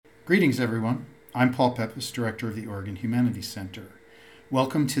Greetings, everyone. I'm Paul Pepys, Director of the Oregon Humanities Center.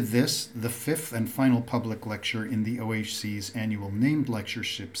 Welcome to this, the fifth and final public lecture in the OHC's annual Named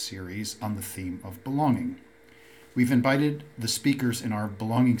Lectureship series on the theme of belonging. We've invited the speakers in our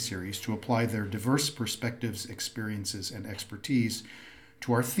Belonging series to apply their diverse perspectives, experiences, and expertise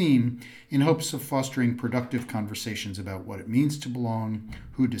to our theme in hopes of fostering productive conversations about what it means to belong,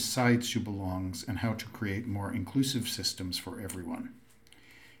 who decides who belongs, and how to create more inclusive systems for everyone.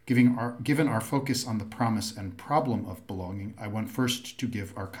 Given our focus on the promise and problem of belonging, I want first to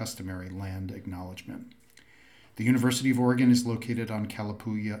give our customary land acknowledgement. The University of Oregon is located on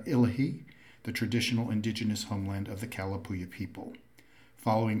Kalapuya Ilahi, the traditional indigenous homeland of the Kalapuya people.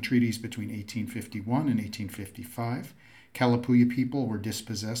 Following treaties between 1851 and 1855, Kalapuya people were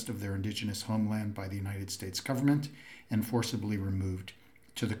dispossessed of their indigenous homeland by the United States government and forcibly removed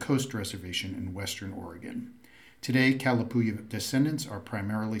to the Coast Reservation in western Oregon. Today, Kalapuya descendants are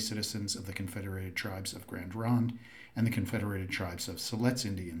primarily citizens of the Confederated Tribes of Grand Ronde and the Confederated Tribes of Siletz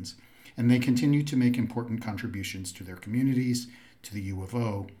Indians, and they continue to make important contributions to their communities, to the U of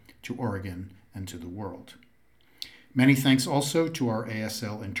O, to Oregon, and to the world. Many thanks also to our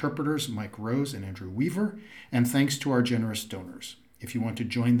ASL interpreters, Mike Rose and Andrew Weaver, and thanks to our generous donors. If you want to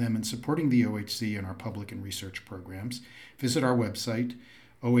join them in supporting the OHC and our public and research programs, visit our website,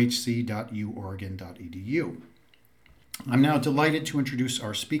 ohc.uoregon.edu. I'm now delighted to introduce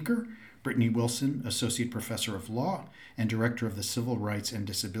our speaker, Britney Wilson, Associate Professor of Law and Director of the Civil Rights and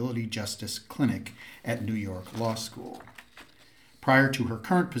Disability Justice Clinic at New York Law School. Prior to her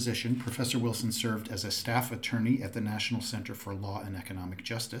current position, Professor Wilson served as a staff attorney at the National Center for Law and Economic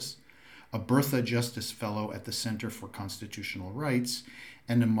Justice, a Bertha Justice Fellow at the Center for Constitutional Rights,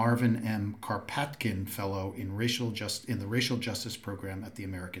 and a Marvin M. Karpatkin Fellow in the Racial Justice Program at the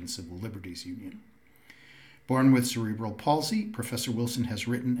American Civil Liberties Union. Born with cerebral palsy, Professor Wilson has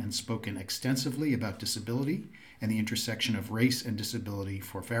written and spoken extensively about disability and the intersection of race and disability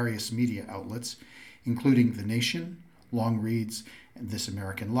for various media outlets, including The Nation, Longreads, This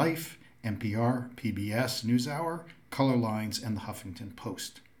American Life, NPR, PBS NewsHour, Color Lines, and the Huffington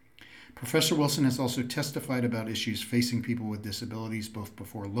Post. Professor Wilson has also testified about issues facing people with disabilities both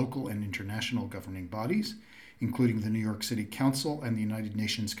before local and international governing bodies, including the New York City Council and the United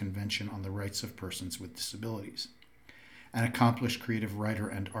Nations Convention on the Rights of Persons with Disabilities. An accomplished creative writer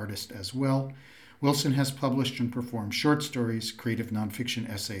and artist as well, Wilson has published and performed short stories, creative nonfiction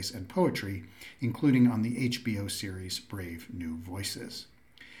essays, and poetry, including on the HBO series Brave New Voices.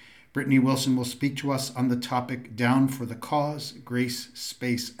 Britney Wilson will speak to us on the topic Down for the Cause, Grace,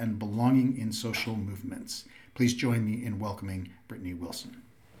 Space, and Belonging in Social Movements. Please join me in welcoming Britney Wilson.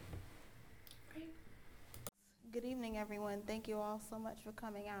 Good evening, everyone. Thank you all so much for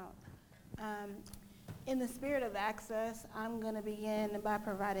coming out. In the spirit of access, I'm going to begin by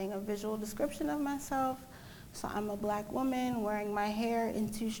providing a visual description of myself. So I'm a Black woman wearing my hair in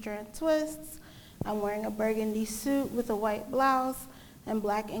two-strand twists. I'm wearing a burgundy suit with a white blouse and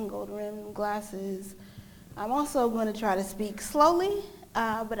black and gold rimmed glasses. I'm also going to try to speak slowly,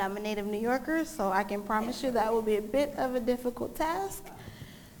 but I'm a native New Yorker, so I can promise you that will be a bit of a difficult task.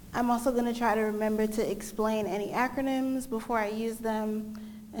 I'm also going to try to remember to explain any acronyms before I use them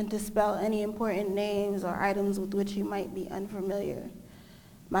and to spell any important names or items with which you might be unfamiliar.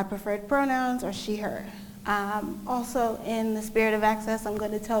 My preferred pronouns are she, her. Also, in the spirit of access, I'm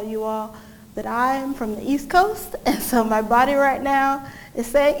going to tell you all that I am from the East Coast, and so my body right now is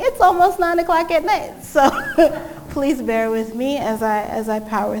saying it's almost 9 o'clock at night. So please bear with me as I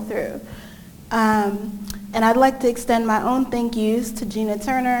power through. And I'd like to extend my own thank yous to Gina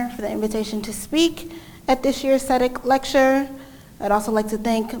Turner for the invitation to speak at this year's SEDC lecture. I'd also like to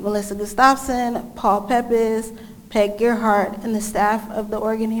thank Melissa Gustafson, Paul Pepys, Peg Gerhardt, and the staff of the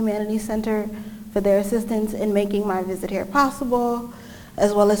Oregon Humanities Center for their assistance in making my visit here possible,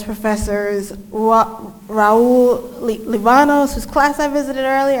 as well as Professors Raul Livanos, whose class I visited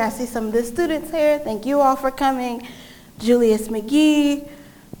earlier. I see some of the students here. Thank you all for coming. Julius McGee,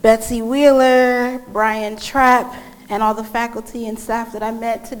 Betsy Wheeler, Brian Trapp, and all the faculty and staff that I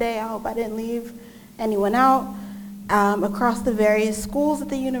met today. I hope I didn't leave anyone out. Across the various schools at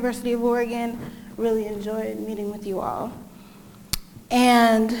the University of Oregon, really enjoyed meeting with you all.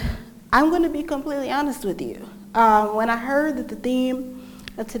 And I'm going to be completely honest with you. When I heard that the theme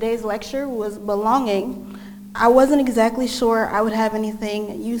of today's lecture was belonging, I wasn't exactly sure I would have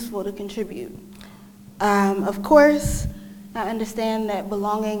anything useful to contribute. Of course, I understand that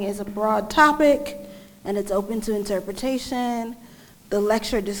belonging is a broad topic and it's open to interpretation. The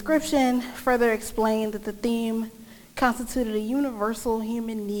lecture description further explained that the theme constituted a universal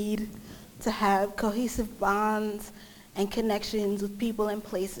human need to have cohesive bonds and connections with people and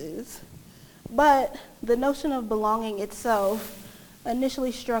places. But the notion of belonging itself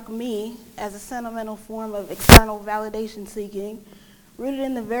initially struck me as a sentimental form of external validation seeking, rooted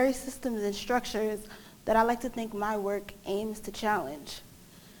in the very systems and structures that I like to think my work aims to challenge.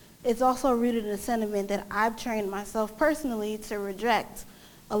 It's also rooted in a sentiment that I've trained myself personally to reject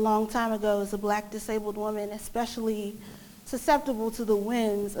a long time ago as a Black disabled woman, especially susceptible to the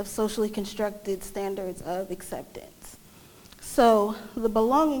whims of socially constructed standards of acceptance. So the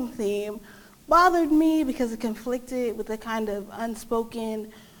belonging theme bothered me because it conflicted with the kind of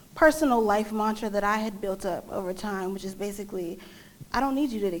unspoken personal life mantra that I had built up over time, which is basically, I don't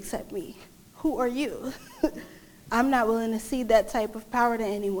need you to accept me. Who are you? I'm not willing to cede that type of power to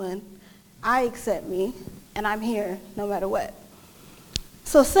anyone. I accept me, and I'm here no matter what.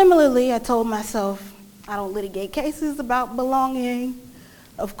 So similarly, I told myself, I don't litigate cases about belonging.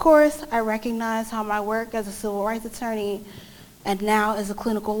 Of course, I recognize how my work as a civil rights attorney and now as a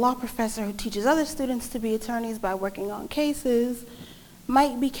clinical law professor who teaches other students to be attorneys by working on cases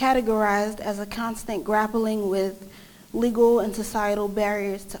might be categorized as a constant grappling with legal and societal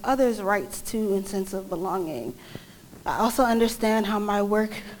barriers to others' rights to and sense of belonging. I also understand how my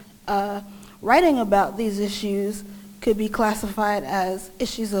work writing about these issues could be classified as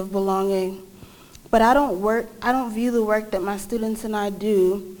issues of belonging. But I don't view the work that my students and I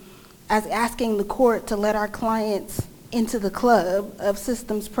do as asking the court to let our clients into the club of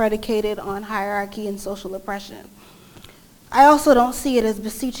systems predicated on hierarchy and social oppression. I also don't see it as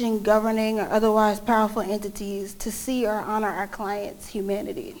beseeching governing or otherwise powerful entities to see or honor our clients'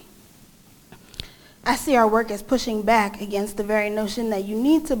 humanity. I see our work as pushing back against the very notion that you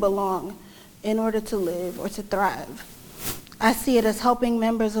need to belong in order to live or to thrive. I see it as helping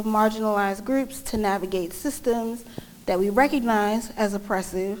members of marginalized groups to navigate systems that we recognize as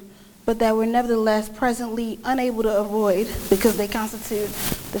oppressive, but that we're nevertheless presently unable to avoid because they constitute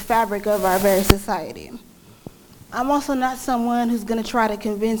the fabric of our very society. I'm also not someone who's going to try to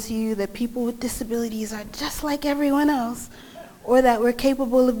convince you that people with disabilities are just like everyone else, or that we're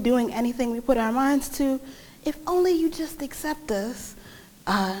capable of doing anything we put our minds to, if only you just accept us,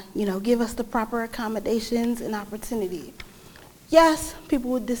 give us the proper accommodations and opportunity. Yes,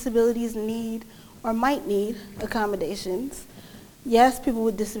 people with disabilities need or might need accommodations. Yes, people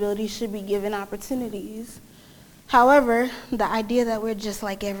with disabilities should be given opportunities. However, the idea that we're just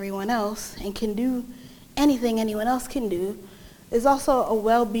like everyone else and can do anything anyone else can do is also a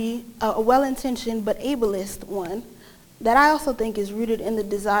well-intentioned but ableist one that I also think is rooted in the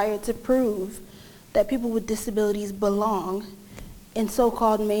desire to prove that people with disabilities belong in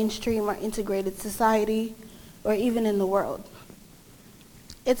so-called mainstream or integrated society or even in the world.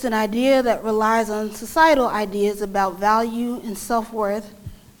 It's an idea that relies on societal ideas about value and self-worth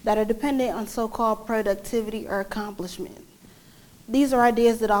that are dependent on so-called productivity or accomplishment. These are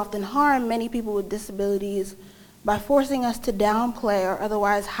ideas that often harm many people with disabilities by forcing us to downplay or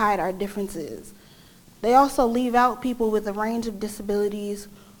otherwise hide our differences. They also leave out people with a range of disabilities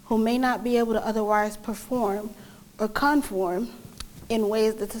who may not be able to otherwise perform or conform in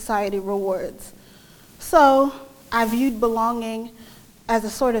ways that society rewards. So I viewed belonging as a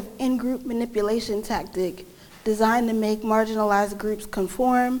sort of in-group manipulation tactic designed to make marginalized groups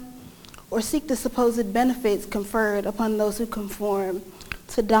conform or seek the supposed benefits conferred upon those who conform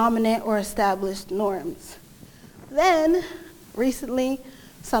to dominant or established norms. Then, recently,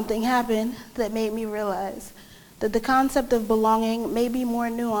 something happened that made me realize that the concept of belonging may be more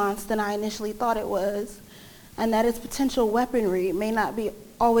nuanced than I initially thought it was, and that its potential weaponry may not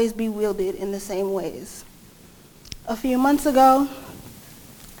always be wielded in the same ways. A few months ago,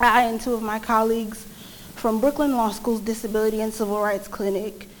 I and two of my colleagues from Brooklyn Law School's Disability and Civil Rights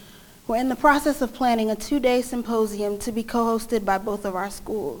Clinic were in the process of planning a 2-day symposium to be co-hosted by both of our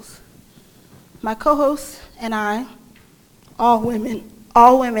schools. My co-hosts and I, all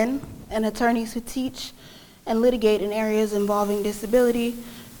women, and attorneys who teach and litigate in areas involving disability,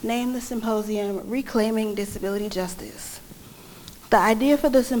 named the symposium Reclaiming Disability Justice. The idea for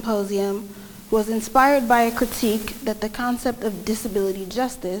the symposium was inspired by a critique that the concept of disability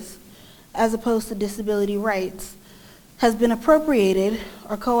justice, as opposed to disability rights, has been appropriated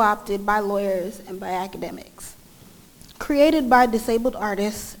or co-opted by lawyers and by academics. Created by disabled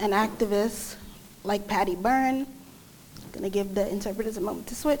artists and activists like Patty Byrne, I'm gonna give the interpreters a moment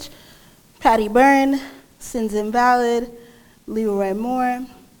to switch, Patty Byrne, Sins Invalid, Leroy Moore,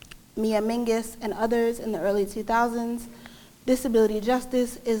 Mia Mingus, and others in the early 2000s, disability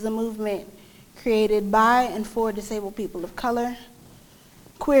justice is a movement created by and for disabled people of color,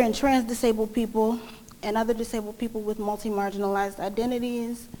 queer and trans disabled people, and other disabled people with multi-marginalized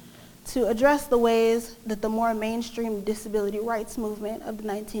identities, to address the ways that the more mainstream disability rights movement of the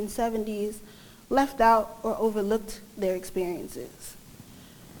 1970s left out or overlooked their experiences.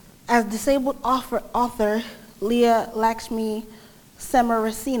 As disabled author Leah Lakshmi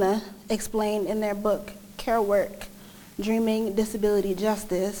Samarasena explained in their book, Care Work, Dreaming Disability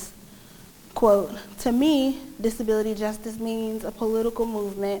Justice, quote, "To me, disability justice means a political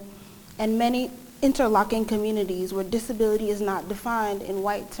movement and many interlocking communities where disability is not defined in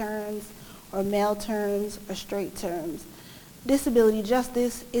white terms or male terms or straight terms. Disability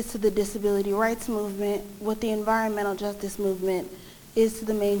justice is to the disability rights movement what the environmental justice movement is to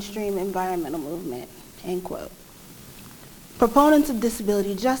the mainstream environmental movement," end quote. Proponents of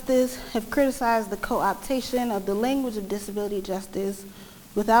disability justice have criticized the co-optation of the language of disability justice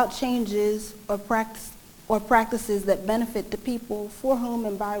without changes or practices that benefit the people for whom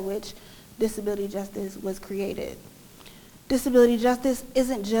and by which disability justice was created. Disability justice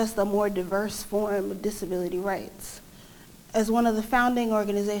isn't just a more diverse form of disability rights. As one of the founding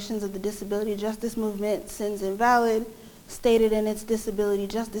organizations of the disability justice movement, Sins Invalid, stated in its disability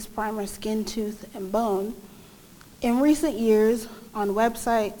justice primer, Skin, Tooth, and Bone, in recent years, on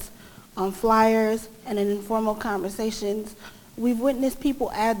websites, on flyers, and in informal conversations, we've witnessed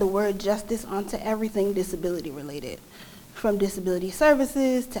people add the word justice onto everything disability related, from disability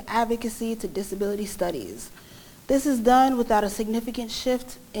services to advocacy to disability studies. This is done without a significant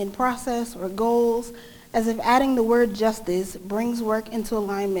shift in process or goals, as if adding the word justice brings work into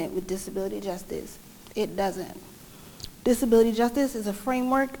alignment with disability justice. It doesn't. Disability justice is a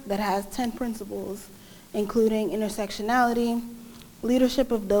framework that has 10 principles, including intersectionality,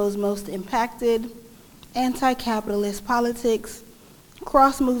 leadership of those most impacted, anti-capitalist politics,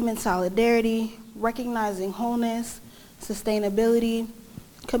 cross-movement solidarity, recognizing wholeness, sustainability,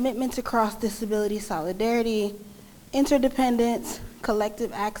 commitment to cross-disability solidarity, interdependence,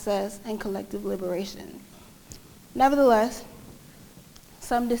 collective access, and collective liberation. Nevertheless,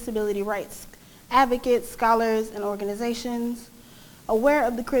 some disability rights advocates, scholars, and organizations, aware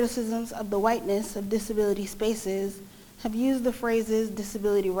of the criticisms of the whiteness of disability spaces, have used the phrases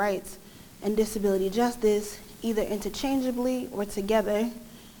disability rights and disability justice either interchangeably or together,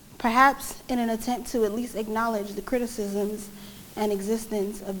 perhaps in an attempt to at least acknowledge the criticisms and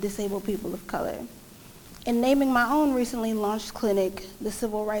existence of disabled people of color. In naming my own recently launched clinic, the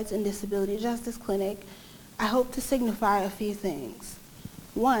Civil Rights and Disability Justice Clinic, I hope to signify a few things.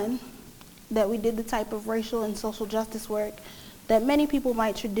 One, that we did the type of racial and social justice work that many people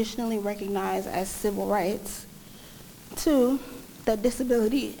might traditionally recognize as civil rights. Two, that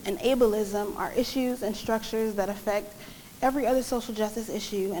disability and ableism are issues and structures that affect every other social justice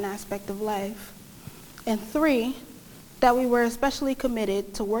issue and aspect of life. And three, that we were especially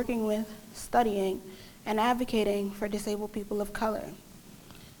committed to working with, studying, and advocating for disabled people of color.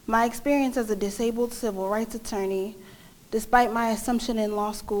 My experience as a disabled civil rights attorney, despite my assumption in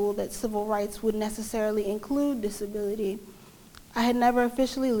law school that civil rights would necessarily include disability, I had never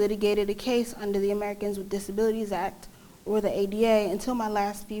officially litigated a case under the Americans with Disabilities Act or the ADA until my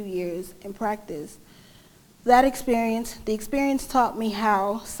last few years in practice. The experience taught me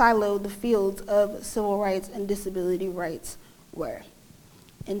how siloed the fields of civil rights and disability rights were.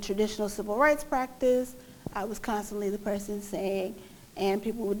 In traditional civil rights practice, I was constantly the person saying, and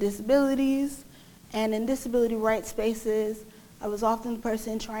people with disabilities. And in disability rights spaces, I was often the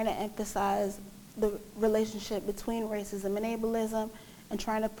person trying to emphasize the relationship between racism and ableism and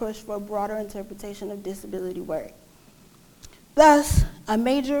trying to push for a broader interpretation of disability work. Thus, a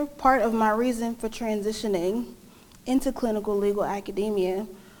major part of my reason for transitioning into clinical legal academia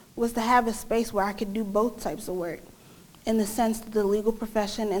was to have a space where I could do both types of work, in the sense that the legal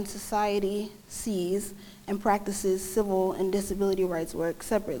profession and society sees and practices civil and disability rights work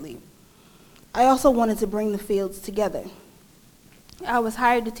separately. I also wanted to bring the fields together. I was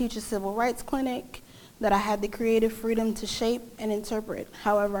hired to teach a civil rights clinic that I had the creative freedom to shape and interpret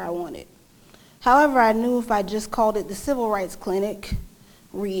however I wanted. However, I knew if I just called it the Civil Rights Clinic,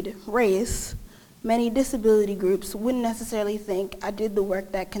 read race, many disability groups wouldn't necessarily think I did the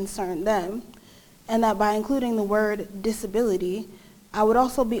work that concerned them, and that by including the word disability, I would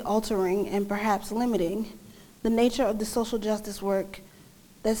also be altering and perhaps limiting the nature of the social justice work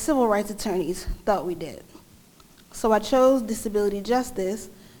that civil rights attorneys thought we did. So I chose disability justice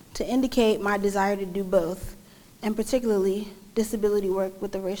to indicate my desire to do both, and particularly disability work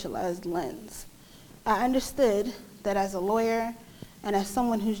with a racialized lens. I understood that as a lawyer and as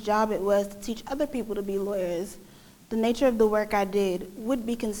someone whose job it was to teach other people to be lawyers, the nature of the work I did would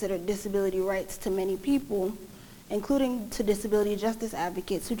be considered disability rights to many people, including to disability justice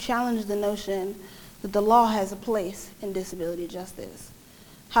advocates who challenge the notion that the law has a place in disability justice.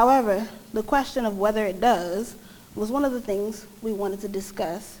 However, the question of whether it does was one of the things we wanted to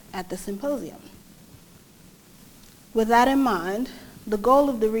discuss at the symposium. With that in mind, the goal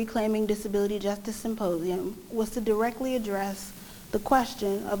of the Reclaiming Disability Justice Symposium was to directly address the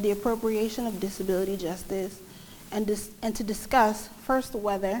question of the appropriation of disability justice and to discuss first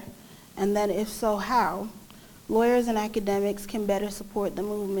whether, and then if so how, lawyers and academics can better support the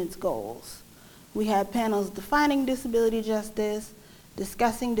movement's goals. We had panels defining disability justice,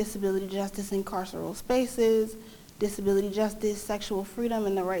 discussing disability justice in carceral spaces, disability justice, sexual freedom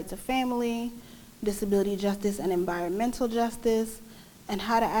and the rights of family, disability justice and environmental justice, and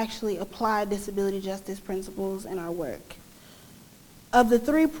how to actually apply disability justice principles in our work. Of the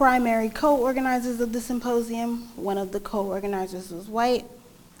three primary co-organizers of the symposium, one of the co-organizers was white,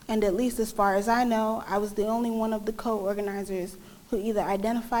 and at least as far as I know, I was the only one of the co-organizers who either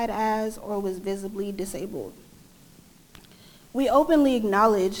identified as or was visibly disabled. We openly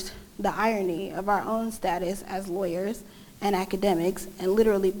acknowledged the irony of our own status as lawyers and academics, and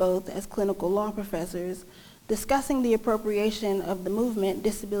literally both as clinical law professors, discussing the appropriation of the movement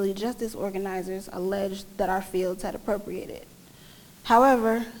disability justice organizers alleged that our fields had appropriated.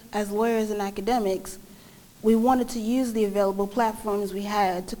 However, as lawyers and academics, we wanted to use the available platforms we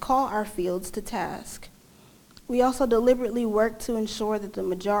had to call our fields to task. We also deliberately worked to ensure that the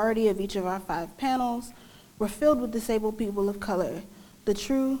majority of each of our 5 panels were filled with disabled people of color, the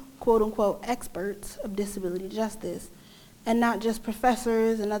true, quote-unquote, experts of disability justice, and not just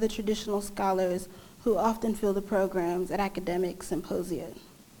professors and other traditional scholars who often fill the programs at academic symposia.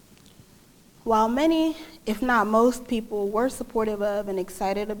 While many, if not most people, were supportive of and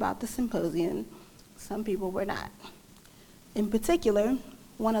excited about the symposium, some people were not. In particular,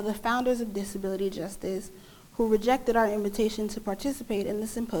 one of the founders of Disability Justice, who rejected our invitation to participate in the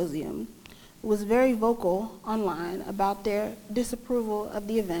symposium, was very vocal online about their disapproval of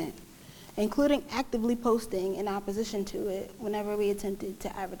the event, including actively posting in opposition to it whenever we attempted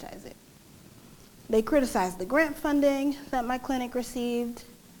to advertise it. They criticized the grant funding that my clinic received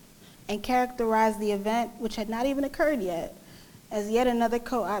and characterized the event, which had not even occurred yet, as yet another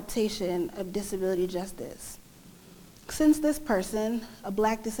co-optation of disability justice. Since this person, a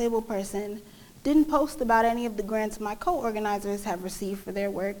Black disabled person, didn't post about any of the grants my co-organizers have received for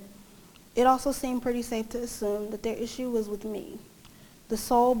their work, it also seemed pretty safe to assume that their issue was with me, the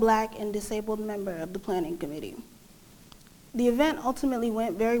sole Black and disabled member of the planning committee. The event ultimately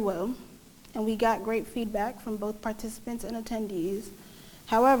went very well, and we got great feedback from both participants and attendees.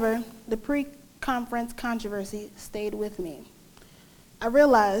 However, the pre-conference controversy stayed with me. I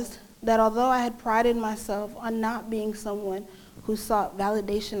realized that although I had prided myself on not being someone who sought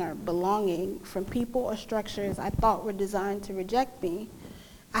validation or belonging from people or structures I thought were designed to reject me,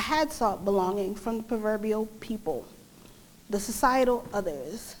 I had sought belonging from the proverbial people, the societal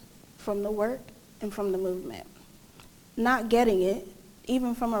others, from the work and from the movement. Not getting it,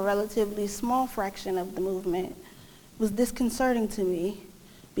 even from a relatively small fraction of the movement, was disconcerting to me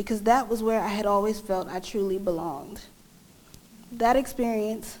because that was where I had always felt I truly belonged. That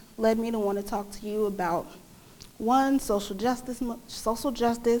experience led me to want to talk to you about, 1, social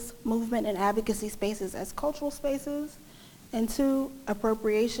justice movement and advocacy spaces as cultural spaces, and 2,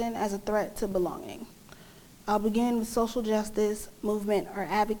 appropriation as a threat to belonging. I'll begin with social justice movement or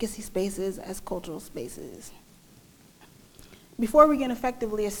advocacy spaces as cultural spaces. Before we can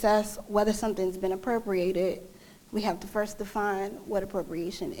effectively assess whether something's been appropriated, we have to first define what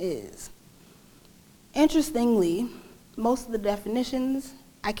appropriation is. Interestingly, most of the definitions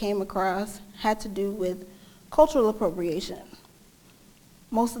I came across had to do with cultural appropriation.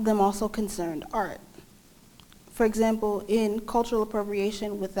 Most of them also concerned art. For example, in Cultural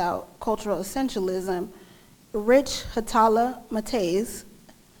Appropriation Without Cultural Essentialism, Rich Hatala Mateis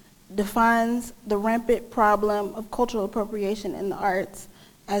defines the rampant problem of cultural appropriation in the arts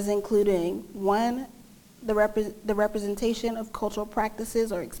as including 1, the representation of cultural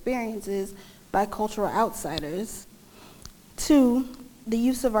practices or experiences by cultural outsiders, 2, the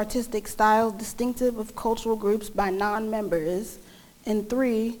use of artistic styles distinctive of cultural groups by non-members, and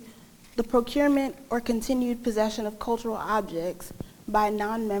 3, the procurement or continued possession of cultural objects by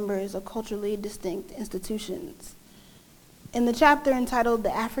non-members of culturally distinct institutions. In the chapter entitled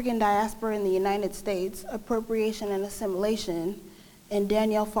The African Diaspora in the United States, Appropriation and Assimilation, in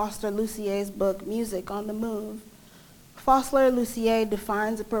Danielle Foster Lucier's book, Music on the Move, Foster Lucier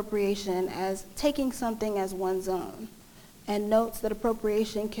defines appropriation as taking something as one's own, and notes that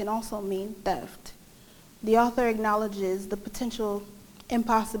appropriation can also mean theft. The author acknowledges the potential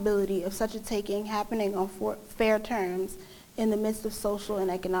impossibility of such a taking happening on fair terms in the midst of social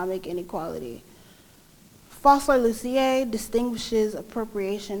and economic inequality. Fossler-Lucier distinguishes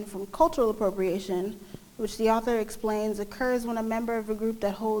appropriation from cultural appropriation, which the author explains occurs when a member of a group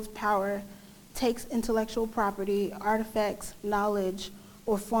that holds power takes intellectual property, artifacts, knowledge,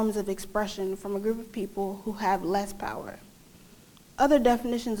 or forms of expression from a group of people who have less power. Other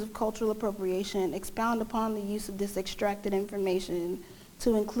definitions of cultural appropriation expound upon the use of this extracted information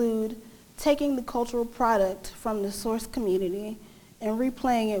to include taking the cultural product from the source community and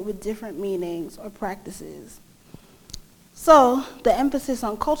replaying it with different meanings or practices. So, the emphasis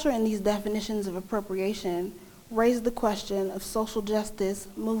on culture in these definitions of appropriation raised the question of social justice,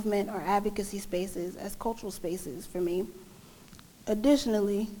 movement, or advocacy spaces as cultural spaces for me.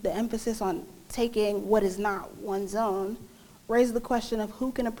 Additionally, the emphasis on taking what is not one's own raised the question of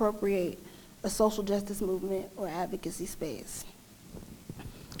who can appropriate a social justice movement or advocacy space.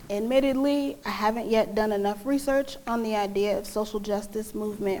 Admittedly, I haven't yet done enough research on the idea of social justice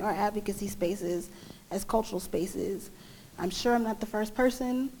movement or advocacy spaces as cultural spaces. I'm sure I'm not the first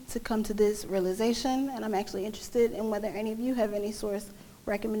person to come to this realization, and I'm actually interested in whether any of you have any source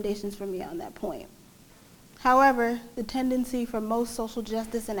recommendations for me on that point. However, the tendency for most social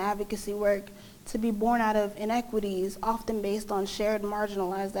justice and advocacy work to be born out of inequities, often based on shared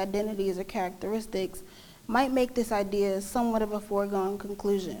marginalized identities or characteristics, might make this idea somewhat of a foregone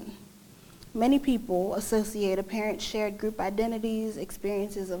conclusion. Many people associate apparent shared group identities,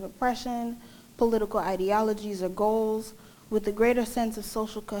 experiences of oppression, political ideologies or goals with a greater sense of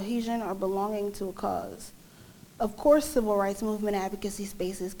social cohesion or belonging to a cause. Of course, civil rights movement advocacy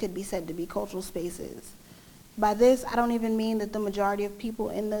spaces could be said to be cultural spaces. By this, I don't even mean that the majority of people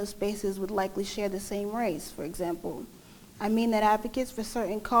in those spaces would likely share the same race, for example. I mean that advocates for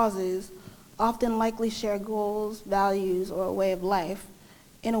certain causes often likely share goals, values, or a way of life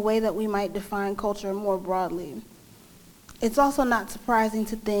in a way that we might define culture more broadly. It's also not surprising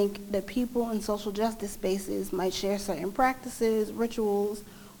to think that people in social justice spaces might share certain practices, rituals,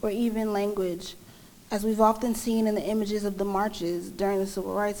 or even language, as we've often seen in the images of the marches during the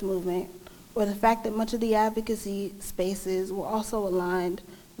civil rights movement, or the fact that much of the advocacy spaces were also aligned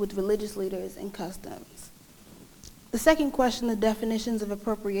with religious leaders and customs. The second question the definitions of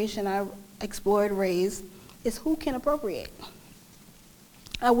appropriation I explored raise is who can appropriate?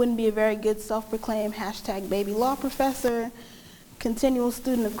 I wouldn't be a very good self-proclaimed #baby law professor, continual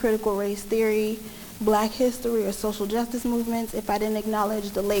student of critical race theory, black history, or social justice movements if I didn't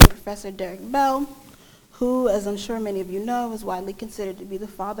acknowledge the late Professor Derek Bell, who, as I'm sure many of you know, is widely considered to be the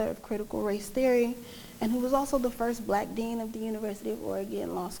father of critical race theory, and who was also the first black dean of the University of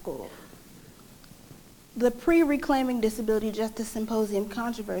Oregon Law School. The pre-Reclaiming Disability Justice Symposium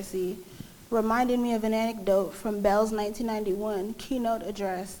controversy reminded me of an anecdote from Bell's 1991 keynote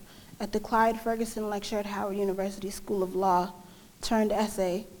address at the Clyde Ferguson Lecture at Howard University School of Law, turned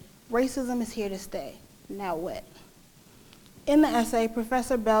essay, "Racism is Here to Stay, Now What?" In the essay,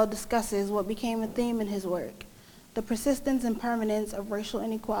 Professor Bell discusses what became a theme in his work, the persistence and permanence of racial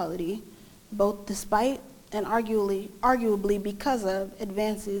inequality, both despite and arguably because of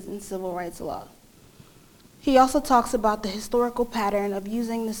advances in civil rights law. He also talks about the historical pattern of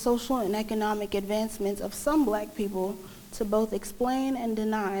using the social and economic advancements of some black people to both explain and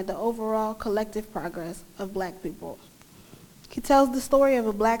deny the overall collective progress of black people. He tells the story of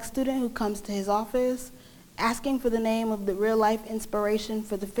a black student who comes to his office asking for the name of the real-life inspiration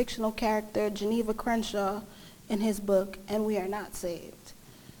for the fictional character Geneva Crenshaw in his book, And We Are Not Saved.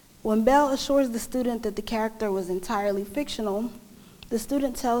 When Bell assures the student that the character was entirely fictional, the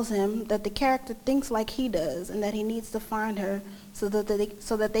student tells him that the character thinks like he does and that he needs to find her so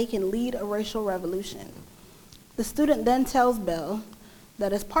that they can lead a racial revolution. The student then tells Bell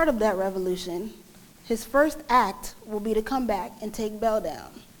that as part of that revolution, his first act will be to come back and take Bell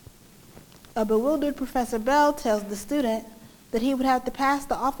down. A bewildered Professor Bell tells the student that he would have to pass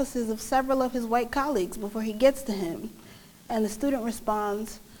the offices of several of his white colleagues before he gets to him, and the student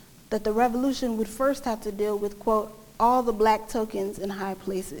responds that the revolution would first have to deal with, quote, all the black tokens in high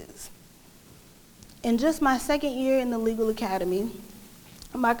places. In just my second year in the legal academy,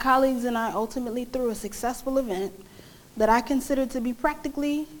 my colleagues and I ultimately threw a successful event that I considered to be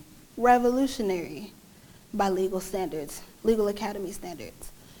practically revolutionary by legal academy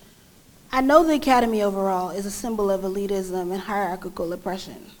standards. I know the academy overall is a symbol of elitism and hierarchical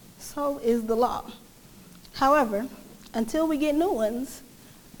oppression. So is the law. However, until we get new ones,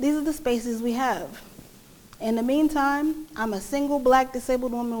 these are the spaces we have. In the meantime, I'm a single black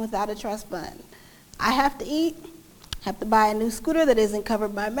disabled woman without a trust fund. I have to eat, have to buy a new scooter that isn't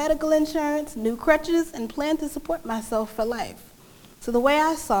covered by medical insurance, new crutches, and plan to support myself for life. So the way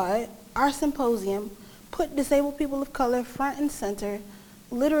I saw it, our symposium put disabled people of color front and center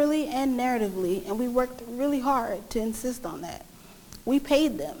literally and narratively, and we worked really hard to insist on that. We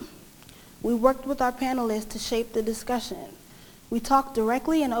paid them. We worked with our panelists to shape the discussion. We talked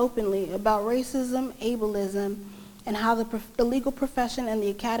directly and openly about racism, ableism, and how the legal profession and the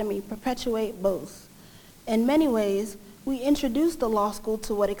academy perpetuate both. In many ways, we introduced the law school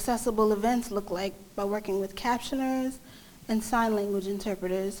to what accessible events look like by working with captioners and sign language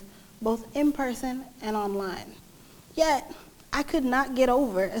interpreters, both in person and online. Yet, I could not get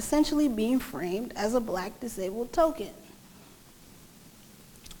over essentially being framed as a Black disabled token.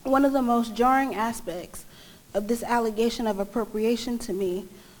 One of the most jarring aspects of this allegation of appropriation to me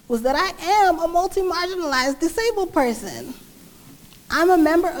was that I am a multi-marginalized disabled person. I'm a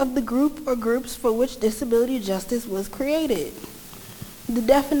member of the group or groups for which disability justice was created. The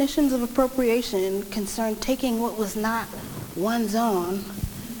definitions of appropriation concern taking what was not one's own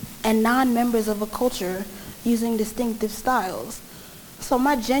and non-members of a culture using distinctive styles. So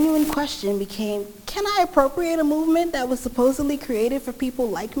my genuine question became, can I appropriate a movement that was supposedly created for people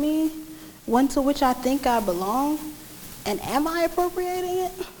like me, one to which I think I belong, and am I appropriating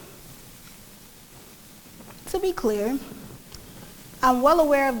it? To be clear, I'm well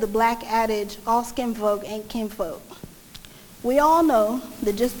aware of the Black adage, all skin folk ain't kinfolk. We all know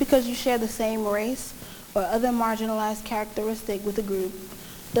that just because you share the same race or other marginalized characteristic with a group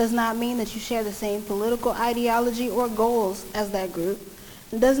does not mean that you share the same political ideology or goals as that group.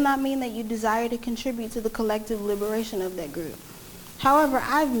 It does not mean that you desire to contribute to the collective liberation of that group. However,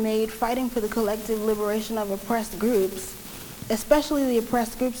 I've made fighting for the collective liberation of oppressed groups, especially the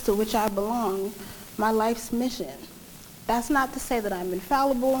oppressed groups to which I belong, my life's mission. That's not to say that I'm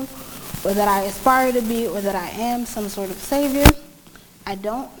infallible, or that I aspire to be, or that I am some sort of savior. I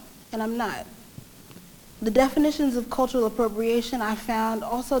don't, and I'm not. The definitions of cultural appropriation I found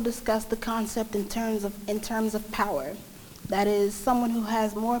also discuss the concept in terms of power. That is, someone who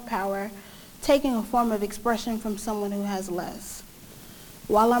has more power taking a form of expression from someone who has less.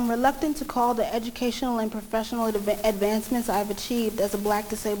 While I'm reluctant to call the educational and professional advancements I've achieved as a Black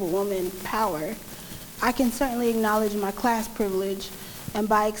disabled woman power, I can certainly acknowledge my class privilege and,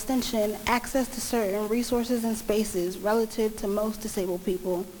 by extension, access to certain resources and spaces relative to most disabled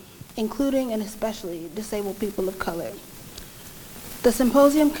people, including and especially disabled people of color. The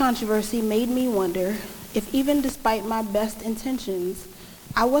symposium controversy made me wonder if, even despite my best intentions,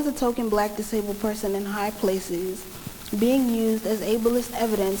 I was a token Black disabled person in high places being used as ableist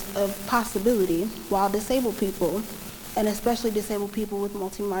evidence of possibility while disabled people, and especially disabled people with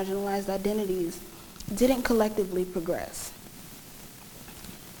multi-marginalized identities, didn't collectively progress.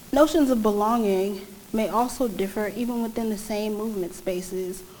 Notions of belonging may also differ even within the same movement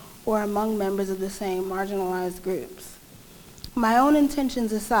spaces or among members of the same marginalized groups. My own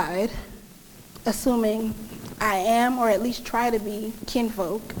intentions aside, assuming I am, or at least try to be,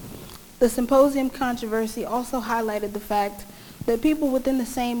 kinfolk, the symposium controversy also highlighted the fact that people within the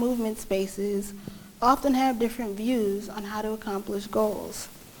same movement spaces often have different views on how to accomplish goals.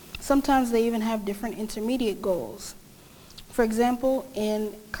 Sometimes they even have different intermediate goals. For example,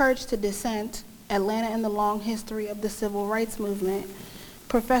 in Courage to Dissent, Atlanta and the Long History of the Civil Rights Movement,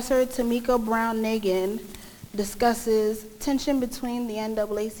 Professor Tamiko Brown-Nagin discusses tension between the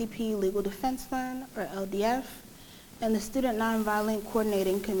NAACP Legal Defense Fund, or LDF, and the Student Nonviolent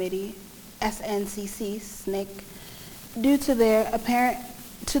Coordinating Committee, SNCC, SNCC, due to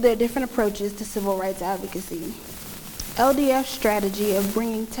their different approaches to civil rights advocacy. LDF's strategy of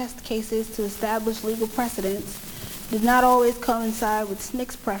bringing test cases to establish legal precedents did not always coincide with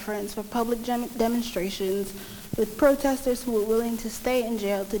SNCC's preference for public demonstrations with protesters who were willing to stay in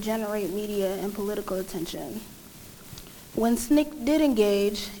jail to generate media and political attention. When SNCC did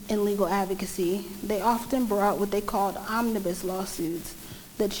engage in legal advocacy, they often brought what they called omnibus lawsuits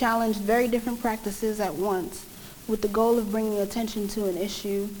that challenged very different practices at once, with the goal of bringing attention to an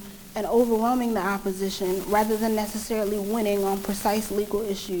issue and overwhelming the opposition rather than necessarily winning on precise legal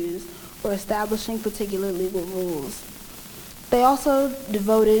issues or establishing particular legal rules. They also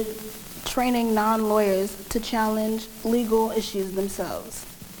devoted training non-lawyers to challenge legal issues themselves.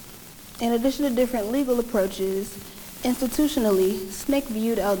 In addition to different legal approaches, institutionally, SNCC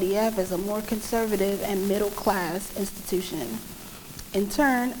viewed LDF as a more conservative and middle-class institution. In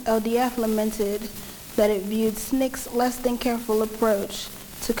turn, LDF lamented that it viewed SNCC's less than careful approach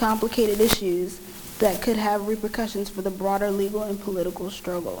to complicated issues that could have repercussions for the broader legal and political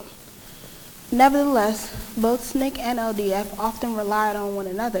struggle. Nevertheless, both SNCC and LDF often relied on one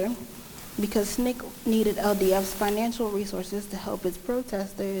another because SNCC needed LDF's financial resources to help its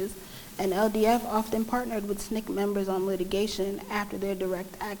protesters, and LDF often partnered with SNCC members on litigation after their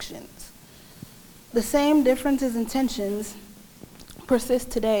direct actions. The same differences in tensions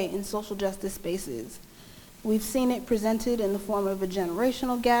persists today in social justice spaces. We've seen it presented in the form of a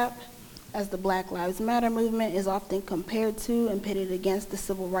generational gap, as the Black Lives Matter movement is often compared to and pitted against the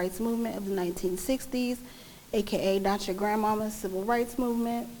civil rights movement of the 1960s, aka Not Your Grandmama's civil rights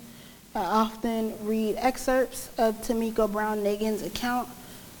movement. I often read excerpts of Tamiko Brown-Nagin's account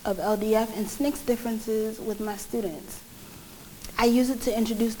of LDF and SNCC's differences with my students. I use it to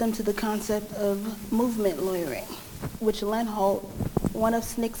introduce them to the concept of movement lawyering, which Len Holt, one of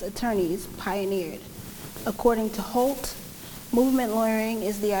SNCC's attorneys, pioneered. According to Holt, movement lawyering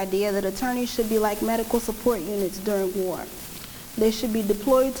is the idea that attorneys should be like medical support units during war. They should be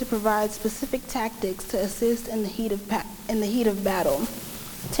deployed to provide specific tactics to assist in the heat of battle,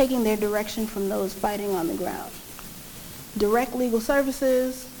 taking their direction from those fighting on the ground. Direct legal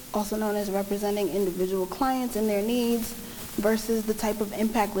services, also known as representing individual clients and their needs, versus the type of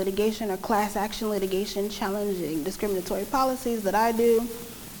impact litigation or class action litigation challenging discriminatory policies that I do,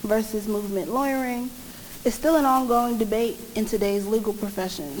 versus movement lawyering, is still an ongoing debate in today's legal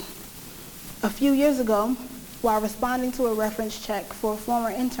profession. A few years ago, while responding to a reference check for a former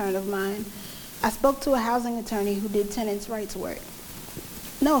intern of mine, I spoke to a housing attorney who did tenants' rights work.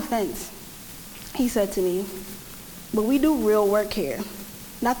 No offense, he said to me, but we do real work here,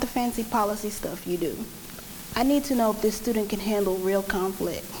 not the fancy policy stuff you do. I need to know if this student can handle real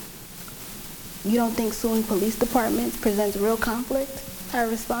conflict. You don't think suing police departments presents real conflict? I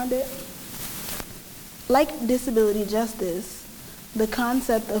responded. Like disability justice, the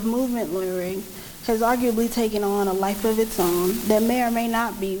concept of movement lawyering has arguably taken on a life of its own that may or may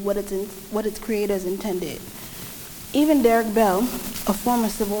not be what its creators intended. Even Derek Bell, a former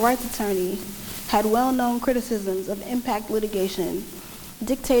civil rights attorney, had well-known criticisms of impact litigation,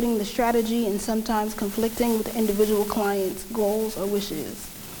 dictating the strategy and sometimes conflicting with individual clients' goals or wishes.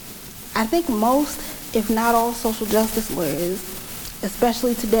 I think most, if not all, social justice lawyers,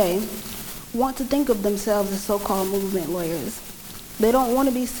 especially today, want to think of themselves as so-called movement lawyers. They don't want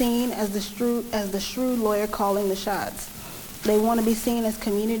to be seen as the shrewd lawyer calling the shots. They want to be seen as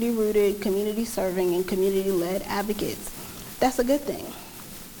community-rooted, community-serving, and community-led advocates. That's a good thing.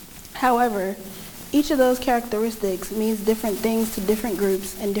 However, each of those characteristics means different things to different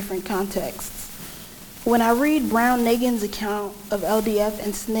groups and different contexts. When I read Brown-Nagin's account of LDF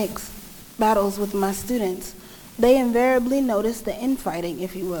and SNCC's battles with my students, they invariably notice the infighting,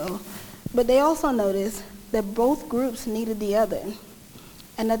 if you will, but they also notice that both groups needed the other,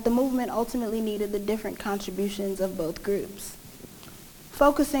 and that the movement ultimately needed the different contributions of both groups.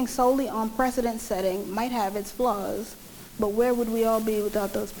 Focusing solely on precedent setting might have its flaws, but where would we all be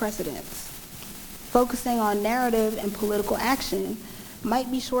without those precedents? Focusing on narrative and political action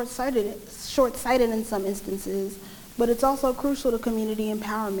might be short-sighted in some instances, but it's also crucial to community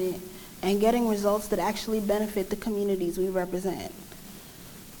empowerment and getting results that actually benefit the communities we represent.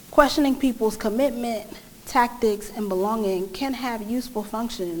 Questioning people's commitment, tactics, and belonging can have useful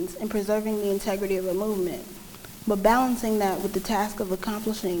functions in preserving the integrity of a movement, but balancing that with the task of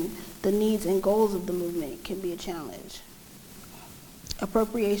accomplishing the needs and goals of the movement can be a challenge.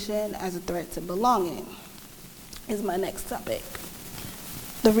 Appropriation as a threat to belonging is my next topic.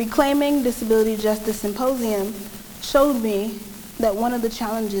 The Reclaiming Disability Justice Symposium showed me that one of the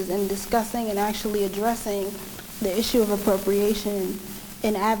challenges in discussing and actually addressing the issue of appropriation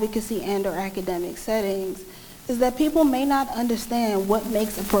in advocacy and or academic settings is that people may not understand what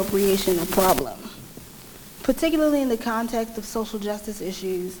makes appropriation a problem. Particularly in the context of social justice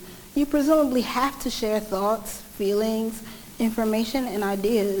issues, you presumably have to share thoughts, feelings, information, and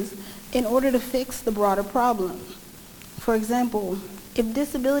ideas in order to fix the broader problem. For example, if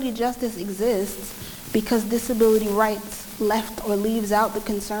disability justice exists because disability rights left or leaves out the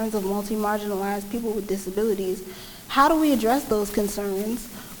concerns of multi-marginalized people with disabilities, how do we address those concerns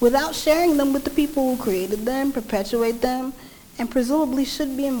without sharing them with the people who created them, perpetuate them, and presumably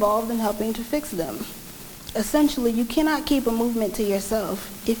should be involved in helping to fix them? Essentially, you cannot keep a movement to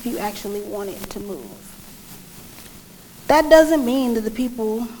yourself if you actually want it to move. That doesn't mean that the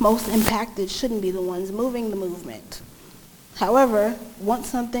people most impacted shouldn't be the ones moving the movement. However, once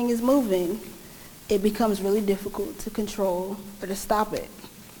something is moving, it becomes really difficult to control or to stop it.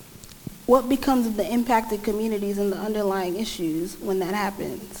 What becomes of the impacted communities and the underlying issues when that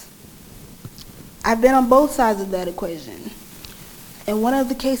happens? I've been on both sides of that equation. In one of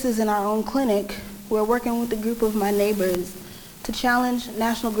the cases in our own clinic, we're working with a group of my neighbors to challenge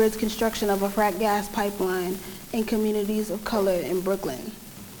National Grid's construction of a frack gas pipeline in communities of color in Brooklyn.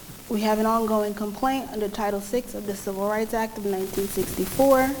 We have an ongoing complaint under Title VI of the Civil Rights Act of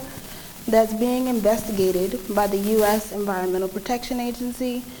 1964 that's being investigated by the U.S. Environmental Protection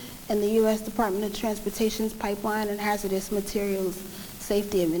Agency and the U.S. Department of Transportation's Pipeline and Hazardous Materials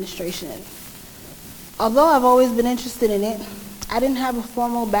Safety Administration. Although I've always been interested in it, I didn't have a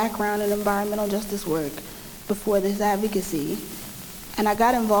formal background in environmental justice work before this advocacy, and I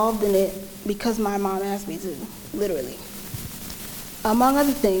got involved in it because my mom asked me to, literally. Among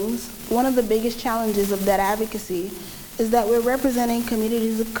other things, one of the biggest challenges of that advocacy is that we're representing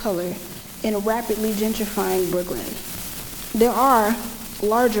communities of color in rapidly gentrifying Brooklyn. There are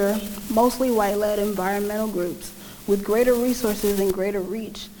larger, mostly white-led environmental groups with greater resources and greater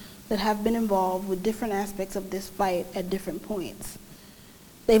reach that have been involved with different aspects of this fight at different points.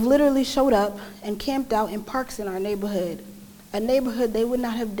 They've literally showed up and camped out in parks in our neighborhood, a neighborhood they would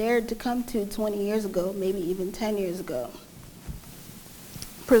not have dared to come to 20 years ago, maybe even 10 years ago.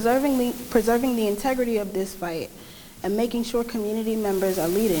 Preserving the integrity of this fight and making sure community members are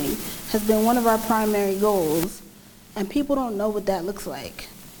leading has been one of our primary goals, and people don't know what that looks like.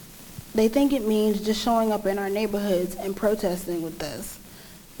 They think it means just showing up in our neighborhoods and protesting with us.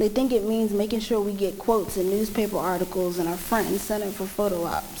 They think it means making sure we get quotes in newspaper articles and are front and center for photo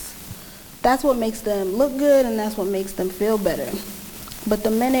ops. That's what makes them look good, and that's what makes them feel better. But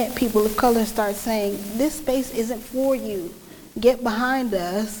the minute people of color start saying, this space isn't for you, get behind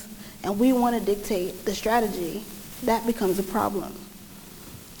us, and we want to dictate the strategy, that becomes a problem.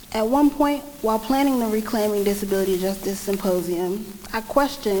 At one point, while planning the Reclaiming Disability Justice Symposium, I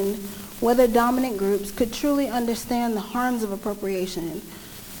questioned whether dominant groups could truly understand the harms of appropriation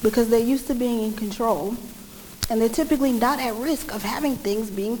because they're used to being in control, and they're typically not at risk of having things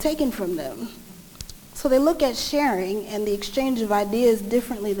being taken from them. So they look at sharing and the exchange of ideas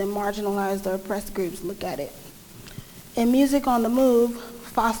differently than marginalized or oppressed groups look at it. In Music on the Move,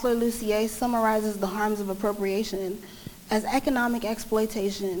 Fossler-Lucier summarizes the harms of appropriation as economic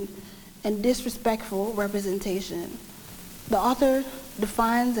exploitation and disrespectful representation. The author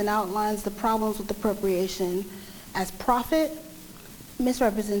defines and outlines the problems with appropriation as profit,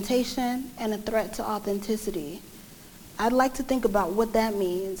 misrepresentation, and a threat to authenticity. I'd like to think about what that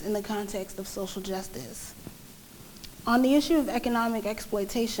means in the context of social justice. On the issue of economic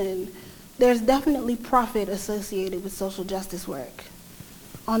exploitation, there's definitely profit associated with social justice work.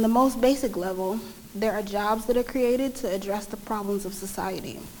 On the most basic level, there are jobs that are created to address the problems of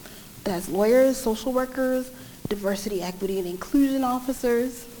society. That's lawyers, social workers, diversity, equity, and inclusion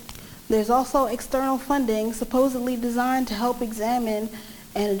officers. There's also external funding supposedly designed to help examine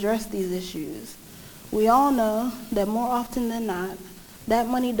and address these issues. We all know that more often than not, that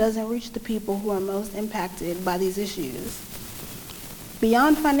money doesn't reach the people who are most impacted by these issues.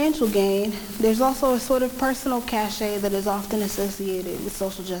 Beyond financial gain, there's also a sort of personal cachet that is often associated with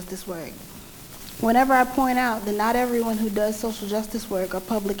social justice work. Whenever I point out that not everyone who does social justice work, or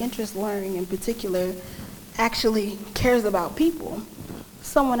public interest lawyering in particular, actually cares about people,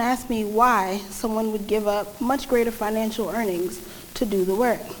 someone asks me why someone would give up much greater financial earnings to do the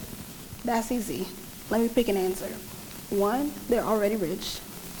work. That's easy. Let me pick an answer. 1, they're already rich.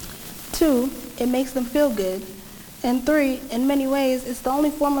 2, it makes them feel good. And 3, in many ways, it's the only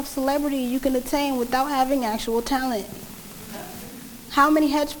form of celebrity you can attain without having actual talent. How many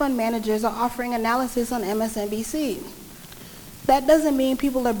hedge fund managers are offering analysis on MSNBC? That doesn't mean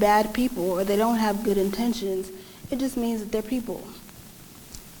people are bad people or they don't have good intentions. It just means that they're people.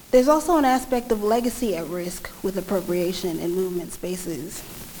 There's also an aspect of legacy at risk with appropriation in movement spaces.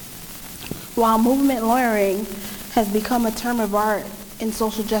 While movement lawyering has become a term of art in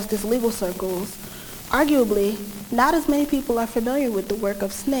social justice legal circles, arguably, not as many people are familiar with the work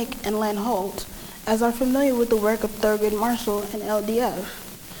of SNCC and Len Holt as are familiar with the work of Thurgood Marshall and LDF.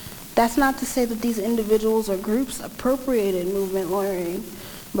 That's not to say that these individuals or groups appropriated movement lawyering,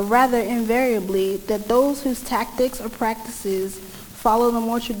 but rather invariably that those whose tactics or practices follow the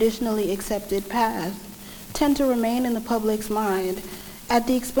more traditionally accepted path tend to remain in the public's mind at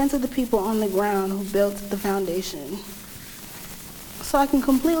the expense of the people on the ground who built the foundation. So I can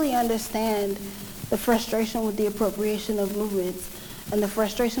completely understand the frustration with the appropriation of movements and the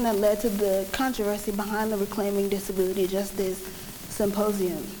frustration that led to the controversy behind the Reclaiming Disability Justice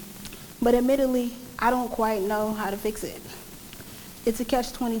Symposium. But admittedly, I don't quite know how to fix it. It's a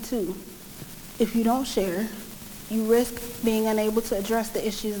catch-22. If you don't share, you risk being unable to address the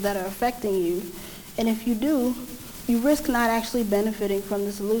issues that are affecting you, and if you do, you risk not actually benefiting from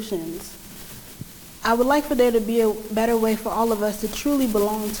the solutions. I would like for there to be a better way for all of us to truly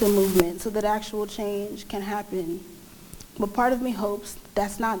belong to a movement so that actual change can happen. But part of me hopes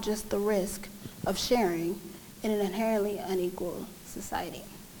that's not just the risk of sharing in an inherently unequal society.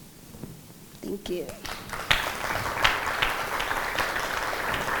 Thank you.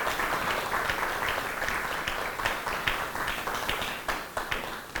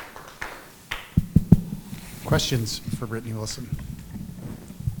 Questions for Britney Wilson?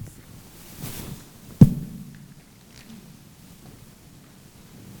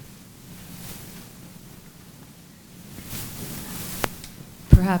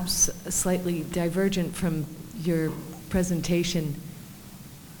 Perhaps slightly divergent from your presentation,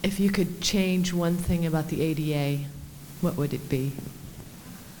 if you could change one thing about the ADA, what would it be?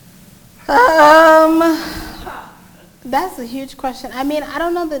 That's a huge question. I mean, I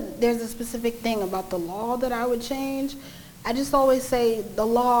don't know that there's a specific thing about the law that I would change. I just always say the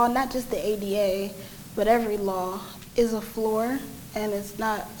law, not just the ADA, but every law is a floor and it's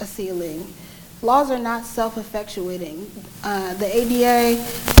not a ceiling. Laws are not self-effectuating. The ADA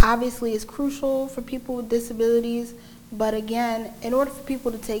obviously is crucial for people with disabilities, but again, in order for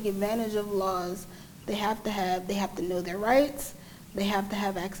people to take advantage of laws, they have to know their rights, they have to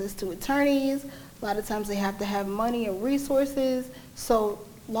have access to attorneys, a lot of times they have to have money and resources. So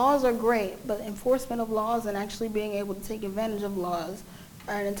laws are great, but enforcement of laws and actually being able to take advantage of laws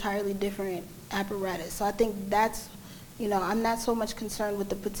are an entirely different apparatus. So I think that's, I'm not so much concerned with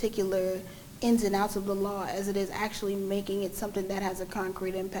the particular ins and outs of the law as it is actually making it something that has a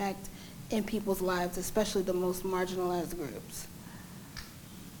concrete impact in people's lives, especially the most marginalized groups.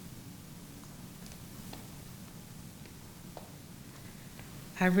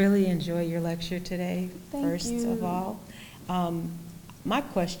 I really enjoy your lecture today, Thank first you. of all. My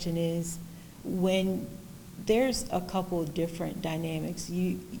question is, when there's a couple of different dynamics,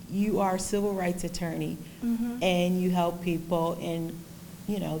 you are a civil rights attorney, and you help people and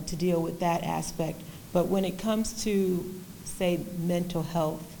to deal with that aspect. But when it comes to, say, mental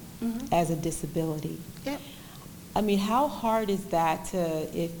health as a disability, I mean, how hard is that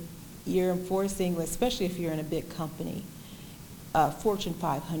if you're enforcing, especially if you're in a big company, Fortune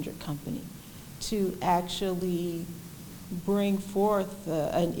 500 company, to actually bring forth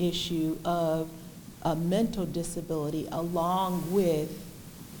an issue of a mental disability along with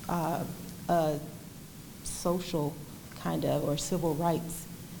a social kind of or civil rights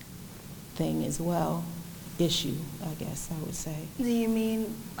thing as well, issue, I guess I would say. Do you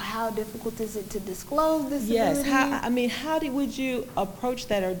mean how difficult is it to disclose disability? Yes, how would you approach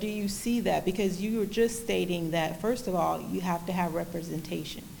that, or do you see that? Because you were just stating that, first of all, you have to have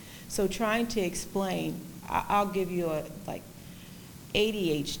representation. So trying to explain, I'll give you like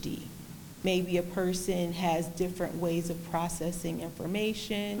ADHD. Maybe a person has different ways of processing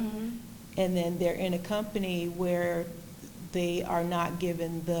information, and then they're in a company where they are not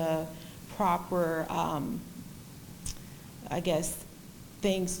given the proper, I guess,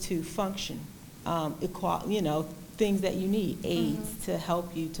 things to function, things that you need, aids to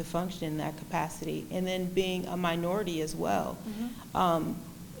help you to function in that capacity. And then being a minority as well.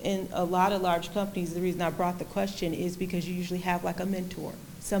 In a lot of large companies, the reason I brought the question is because you usually have like a mentor,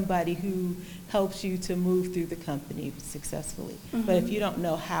 somebody who helps you to move through the company successfully. But if you don't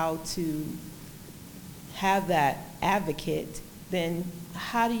know how to have that advocate, then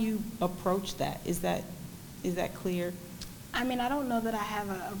how do you approach that? Is that clear? I mean, I don't know that I have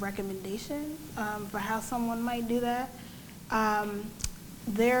a recommendation for how someone might do that.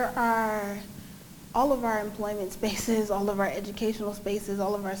 There are all of our employment spaces, all of our educational spaces,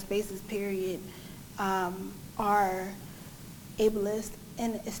 all of our spaces, period, are ableist,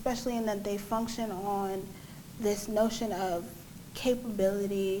 and especially in that they function on this notion of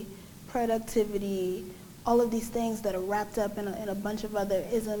capability, productivity, all of these things that are wrapped up in a bunch of other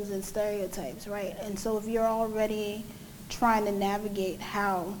isms and stereotypes, right? And so if you're already trying to navigate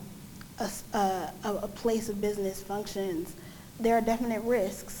how a place of business functions, there are definite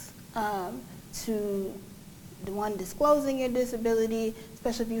risks to the one disclosing your disability,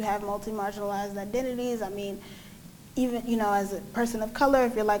 especially if you have multi-marginalized identities. I mean, even, as a person of color,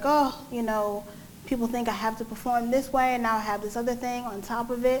 if you're like, people think I have to perform this way and now I have this other thing on top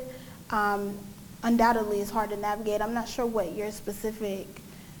of it, undoubtedly it's hard to navigate. I'm not sure what your specific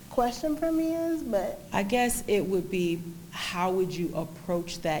question for me is, but I guess it would be, how would you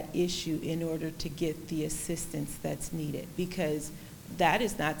approach that issue in order to get the assistance that's needed? Because that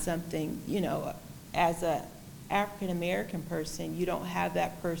is not something, as a African American person, you don't have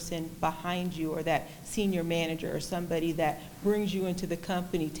that person behind you, or that senior manager, or somebody that brings you into the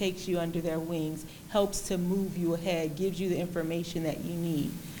company, takes you under their wings, helps to move you ahead, gives you the information that you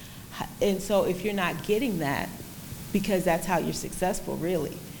need. And so if you're not getting that, because that's how you're successful,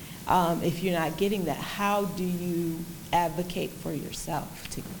 really, if you're not getting that, how do you advocate for yourself?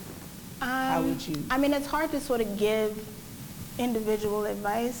 How would you? I mean, it's hard to sort of give individual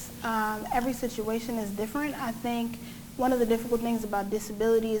advice. Every situation is different. I think one of the difficult things about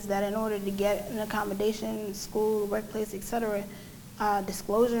disability is that in order to get an accommodation, school, workplace, et cetera,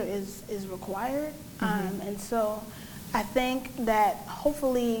 disclosure is required. And so I think that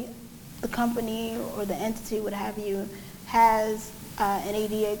hopefully the company or the entity, what have you, has an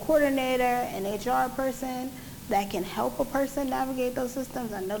ADA coordinator, an HR person that can help a person navigate those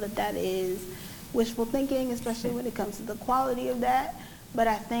systems. I know that that is wishful thinking, especially when it comes to the quality of that. But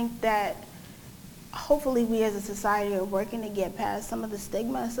I think that hopefully we as a society are working to get past some of the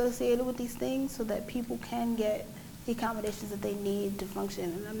stigma associated with these things so that people can get the accommodations that they need to function.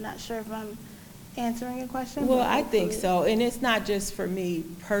 And I'm not sure if I'm answering your question. Well, I think so. And it's not just for me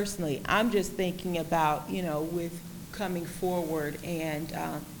personally. I'm just thinking about, with coming forward and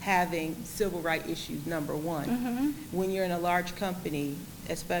having civil rights issues, number one. When you're in a large company,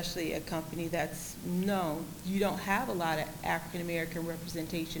 especially a company that's known, you don't have a lot of African American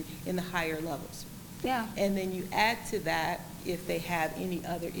representation in the higher levels. Yeah. And then you add to that, if they have any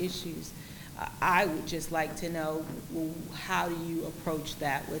other issues, I would just like to know, well, how do you approach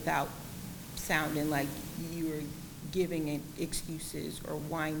that without sounding like you're giving excuses or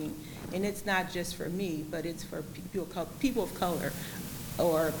whining? And it's not just for me, but it's for people of color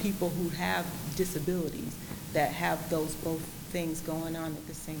or people who have disabilities that have those both things going on at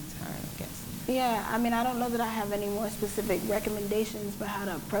the same time, I guess. Yeah, I mean, I don't know that I have any more specific recommendations for how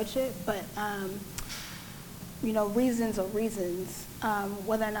to approach it, but reasons are reasons.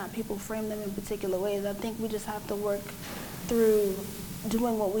 Whether or not people frame them in particular ways, I think we just have to work through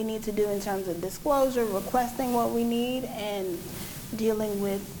doing what we need to do in terms of disclosure, requesting what we need, and dealing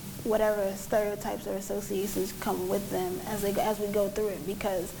with whatever stereotypes or associations come with them as we go through it.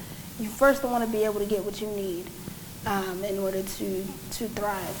 Because you first want to be able to get what you need in order to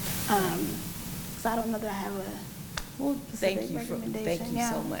thrive. So I don't know that I have a specific recommendation. Thank you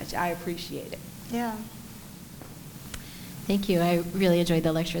so much. I appreciate it. Yeah. Thank you. I really enjoyed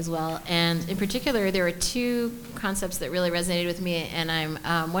the lecture as well. And in particular, there were two concepts that really resonated with me, and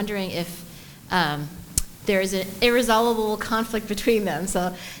I'm wondering if there is an irresolvable conflict between them.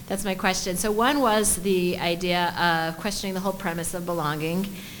 So that's my question. So one was the idea of questioning the whole premise of belonging,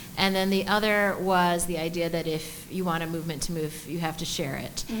 and then the other was the idea that if you want a movement to move, you have to share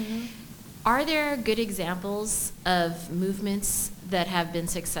it. Are there good examples of movements that have been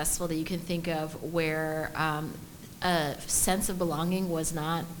successful that you can think of where a sense of belonging was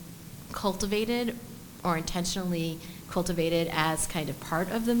not cultivated or intentionally cultivated as kind of part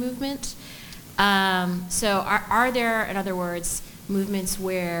of the movement? So are there, in other words, movements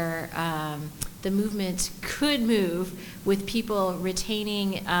where the movement could move with people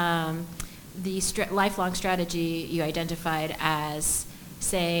retaining the lifelong strategy you identified as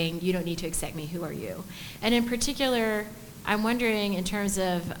saying, you don't need to accept me, who are you? And in particular, I'm wondering in terms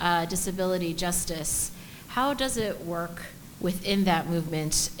of disability justice, how does it work within that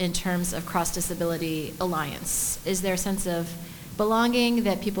movement in terms of cross-disability alliance? Is there a sense of belonging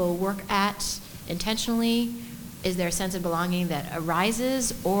that people work at intentionally? Is there a sense of belonging that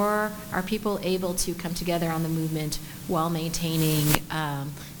arises, or are people able to come together on the movement while maintaining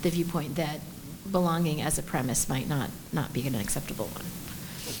the viewpoint that belonging as a premise might not be an acceptable one?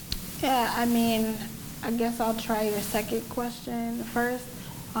 Yeah, I mean, I guess I'll try your second question first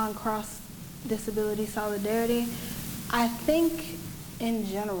on cross-disability solidarity. I think in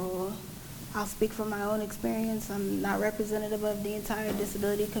general, I'll speak from my own experience, I'm not representative of the entire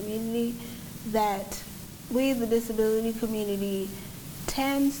disability community, that we, the disability community,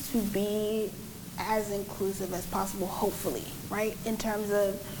 tends to be as inclusive as possible, hopefully, right? In terms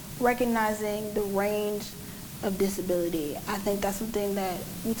of recognizing the range of disability. I think that's something that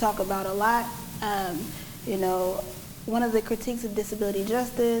we talk about a lot. One of the critiques of disability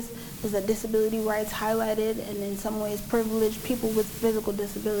justice is that disability rights highlighted and in some ways privileged people with physical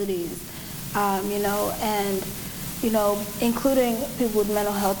disabilities, including people with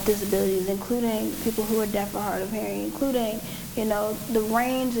mental health disabilities, including people who are deaf or hard of hearing, including, the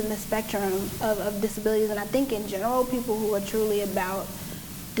range and the spectrum of disabilities. And I think in general, people who are truly about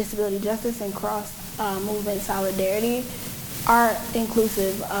disability justice and cross-movement solidarity are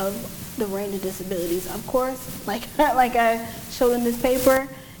inclusive of the range of disabilities. Of course, like I showed in this paper,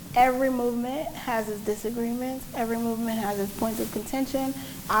 every movement has its disagreements. Every movement has its points of contention.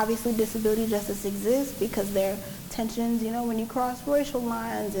 Obviously, disability justice exists because there are tensions, when you cross racial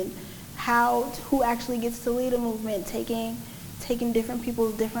lines and who actually gets to lead a movement, taking different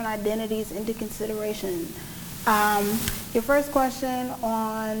people's different identities into consideration. Your first question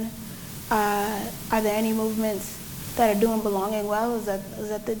on are there any movements that are doing belonging well? Is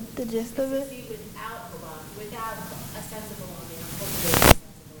that the gist of it? Without a sense of belonging, or cultivating a sense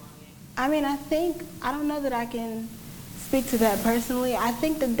of belonging. I mean, I don't know that I can speak to that personally. I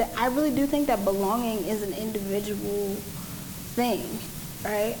think I really do think that belonging is an individual thing,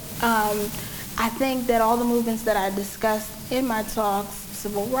 right? I think that all the movements that I discussed in my talks,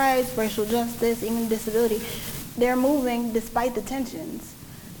 civil rights, racial justice, even disability, they're moving despite the tensions.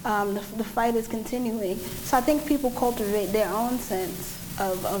 The fight is continuing. So I think people cultivate their own sense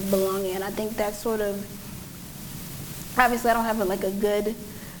of belonging, and I think that's sort of, obviously I don't have like a good,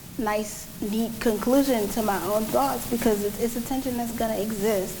 nice, neat conclusion to my own thoughts, because it's a tension that's gonna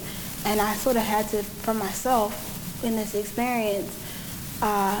exist. And I sort of had to, for myself, in this experience,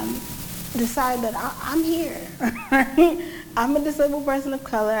 decide that I'm here. I'm a disabled person of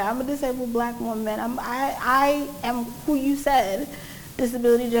color. I'm a disabled black woman. I am who you said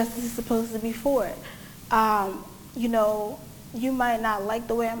disability justice is supposed to be for. You know, you might not like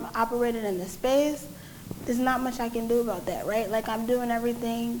the way I'm operating in this space. There's not much I can do about that, right? Like, I'm doing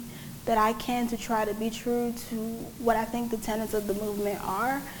everything that I can to try to be true to what I think the tenets of the movement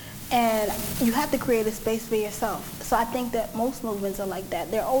are. And you have to create a space for yourself. So I think that most movements are like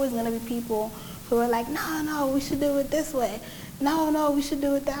that. There are always going to be people who are like, no, we should do it this way. No, we should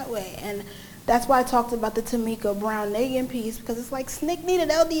do it that way. And that's why I talked about the Tamika Brown-Nagin piece, because it's like SNCC needed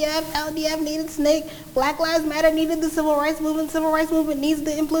LDF needed SNCC, Black Lives Matter needed the civil rights movement needs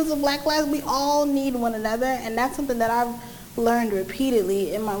the influence of Black lives. We all need one another, and that's something that I've learned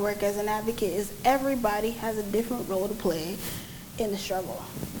repeatedly in my work as an advocate, is everybody has a different role to play in the struggle.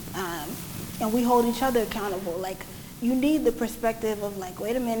 And we hold each other accountable. Like, you need the perspective of like,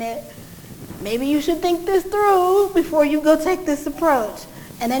 wait a minute, maybe you should think this through before you go take this approach.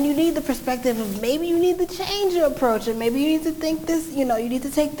 And then you need the perspective of maybe you need to change your approach, or maybe you need to think this, you need to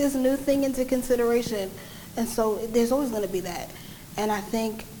take this new thing into consideration. And so there's always going to be that. And I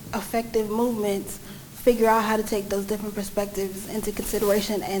think effective movements figure out how to take those different perspectives into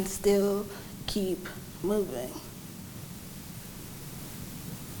consideration and still keep moving.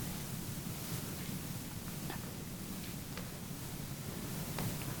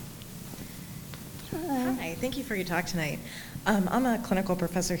 Hi, thank you for your talk tonight. I'm a clinical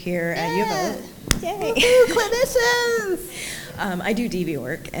professor here at U of L. Yay! Clinicians! I do DV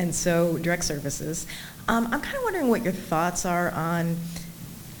work, and so direct services. I'm kind of wondering what your thoughts are on,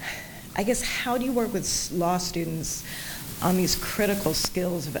 I guess, how do you work with law students on these critical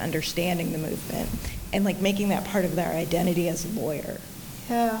skills of understanding the movement and like making that part of their identity as a lawyer?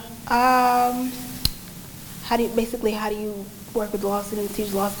 Yeah. How do you work with law students,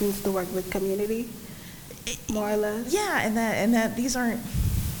 teach law students to work with community, more or less? Yeah, and that these aren't,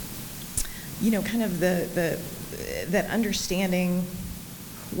 kind of that understanding,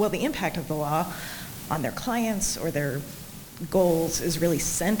 well, the impact of the law on their clients or their goals is really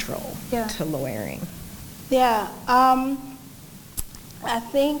central to lawyering. Yeah, I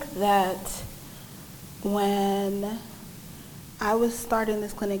think that when I was starting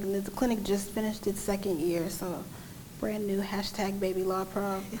this clinic, and the clinic just finished its second year, so brand new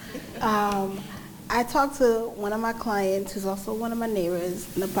 #BabyLawPro. I talked to one of my clients, who's also one of my neighbors,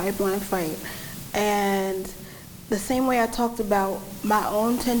 in the pipeline fight, and the same way I talked about my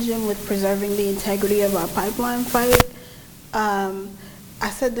own tension with preserving the integrity of our pipeline fight, I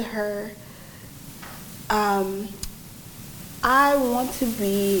said to her, I want to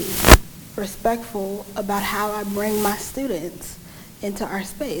be respectful about how I bring my students into our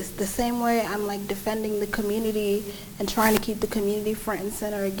space. The same way I'm like defending the community and trying to keep the community front and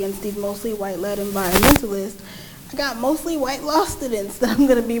center against these mostly white-led environmentalists, I got mostly white law students that I'm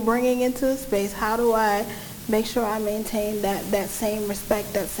gonna be bringing into a space. How do I make sure I maintain that same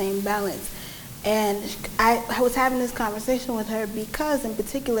respect, that same balance? And I was having this conversation with her because, in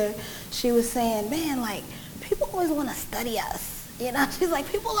particular, she was saying, man, like, people always want to study us. She's like,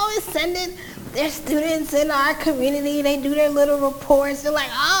 people always send in their students in our community. They do their little reports. They're like,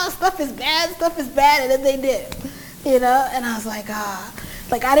 oh, stuff is bad, and then they did, And I was like, I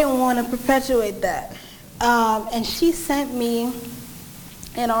didn't want to perpetuate that. And she sent me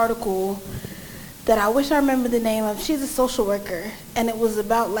an article that I wish I remember the name of. She's a social worker, and it was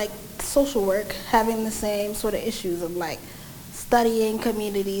about like social work having the same sort of issues of like studying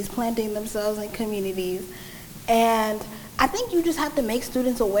communities, planting themselves in communities. And I think you just have to make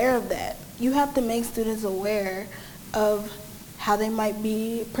students aware of that. You have to make students aware of how they might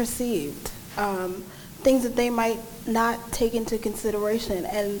be perceived, things that they might not take into consideration.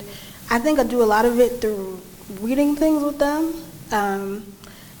 And I think I do a lot of it through reading things with them.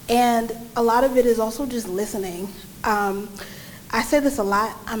 And a lot of it is also just listening. I say this a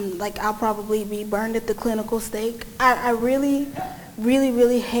lot. I'll probably be burned at the clinical stake. I really, really,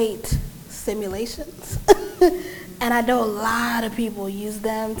 really hate simulations. And I know a lot of people use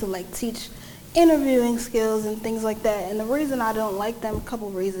them to like teach interviewing skills and things like that. And the reason I don't like them, a couple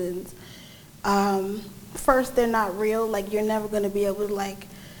reasons. first, they're not real. Like, you're never going to be able to, like,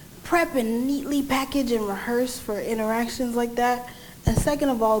 prep and neatly package and rehearse for interactions like that. And second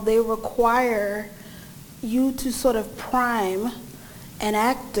of all, they require you to sort of prime an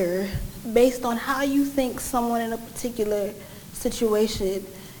actor based on how you think someone in a particular situation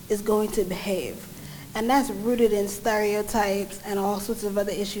is going to behave. And that's rooted in stereotypes and all sorts of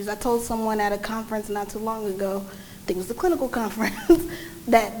other issues. I told someone at a conference not too long ago, I think it was the clinical conference,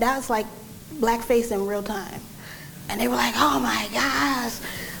 that's like blackface in real time. And they were like, oh my gosh.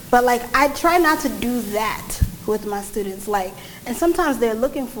 But like, I try not to do that with my students. Like, and sometimes they're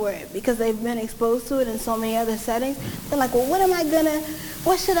looking for it because they've been exposed to it in so many other settings. They're like, well,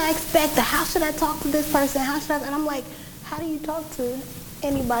 what should I expect? Or how should I talk to this person? And I'm like, how do you talk to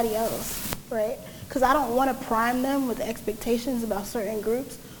anybody else, right? Because I don't want to prime them with expectations about certain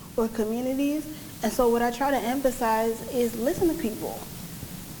groups or communities. And so what I try to emphasize is listen to people.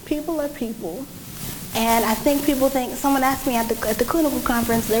 People are people. And I think someone asked me at the clinical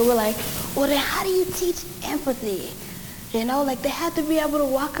conference, they were like, well, then how do you teach empathy? You know, like they have to be able to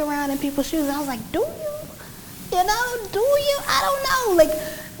walk around in people's shoes. And I was like, do you? You know, do you? I don't know. Like,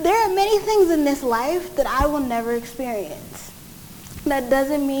 there are many things in this life that I will never experience. That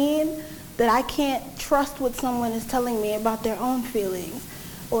doesn't mean that I can't trust what someone is telling me about their own feelings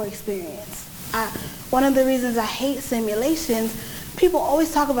or experience. One of the reasons I hate simulations, people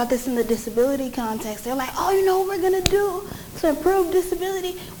always talk about this in the disability context. They're like, oh, you know what we're going to do to improve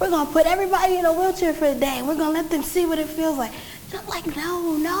disability? We're going to put everybody in a wheelchair for a day. We're going to let them see what it feels like. And I'm like,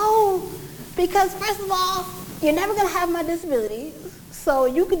 no. Because first of all, you're never going to have my disability. So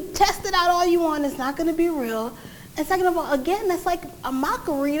you can test it out all you want. It's not going to be real. And second of all, again, that's like a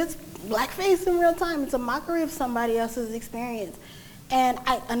mockery. It's blackface in real time. It's a mockery of somebody else's experience. And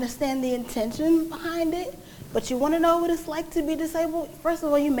I understand the intention behind it, but you want to know what it's like to be disabled? First of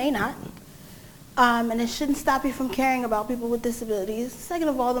all, you may not. And it shouldn't stop you from caring about people with disabilities. Second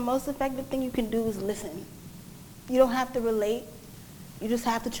of all, the most effective thing you can do is listen. You don't have to relate. You just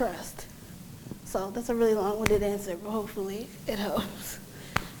have to trust. So that's a really long-winded answer, but hopefully it helps.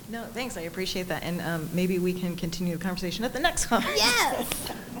 No, thanks. I appreciate that. And maybe we can continue the conversation at the next conference. Yes.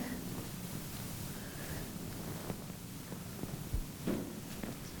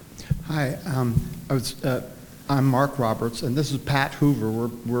 Hi, I'm Mark Roberts, and this is Pat Hoover.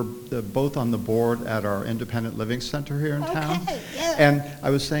 We're both on the board at our Independent Living Center here in town. Yeah. And I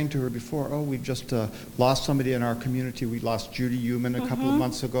was saying to her before, we've just lost somebody in our community. We lost Judy Human a couple of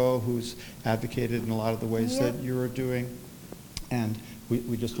months ago, who's advocated in a lot of the ways that you were doing. And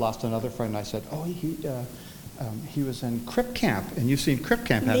we just lost another friend. I said, he was in Crip Camp, and you've seen Crip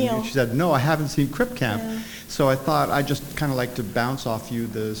Camp, haven't you? She said, no, I haven't seen Crip Camp. Yeah. So I thought I'd just kind of like to bounce off you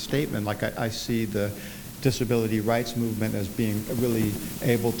the statement. Like I see the disability rights movement as being really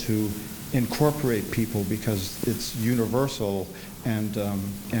able to incorporate people because it's universal and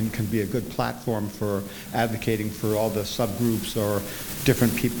can be a good platform for advocating for all the subgroups or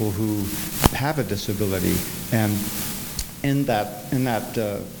different people who have a disability. And in that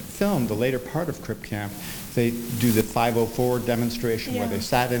film, the later part of Crip Camp, they do the 504 demonstration where they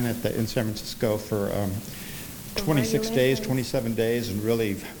sat in San Francisco for 26 days, 27 days, and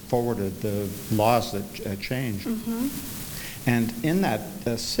really forwarded the laws that changed. And in that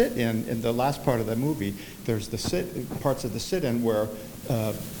sit-in, in the last part of the movie, there's the parts of the sit-in where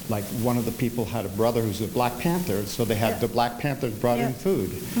like one of the people had a brother who's a Black Panther, so they had the Black Panthers brought in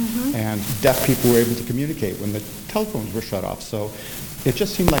food. And deaf people were able to communicate when the telephones were shut off. So it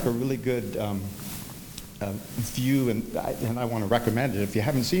just seemed like a really good view, and I want to recommend it. If you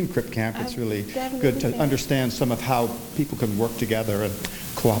haven't seen Crip Camp, it's really good to understand some of how people can work together and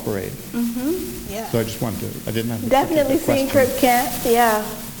cooperate. Yeah. So I just wanted to, I didn't have a definitely seen question. Crip Camp,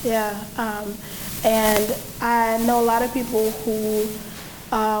 and I know a lot of people who,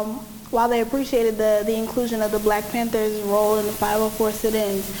 while they appreciated the inclusion of the Black Panthers' role in the 504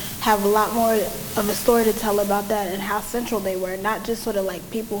 sit-ins, have a lot more of a story to tell about that and how central they were, not just sort of like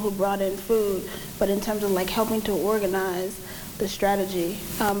people who brought in food, but in terms of like helping to organize the strategy.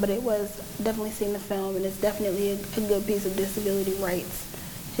 But it was definitely seen the film, and it's definitely a good piece of disability rights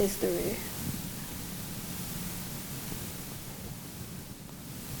history.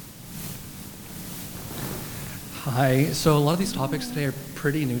 Hi, so a lot of these topics today are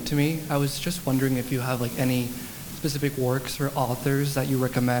pretty new to me. I was just wondering if you have like any specific works or authors that you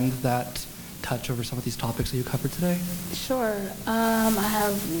recommend that touch over some of these topics that you covered today? Sure. I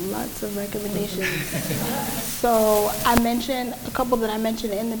have lots of recommendations. So I mentioned a couple that I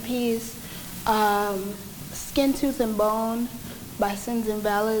mentioned in the piece. Skin, Tooth, and Bone by Sins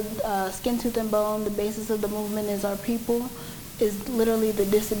Invalid. Skin, Tooth, and Bone, the basis of the movement is our people, is literally the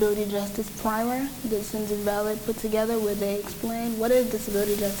Disability Justice Primer that Citizens Valid put together, where they explain what is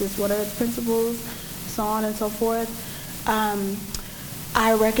disability justice, what are its principles, so on and so forth.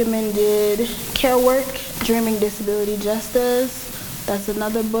 I recommended Care Work, Dreaming Disability Justice. That's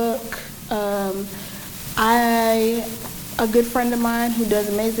another book. A good friend of mine who does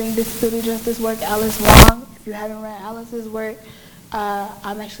amazing disability justice work, Alice Wong. If you haven't read Alice's work,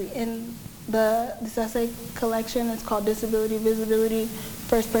 I'm actually in this essay collection. It's called Disability Visibility,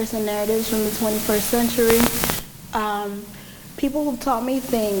 First Person Narratives from the 21st Century. People who've taught me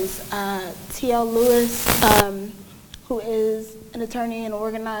things, T.L. Lewis, who is an attorney and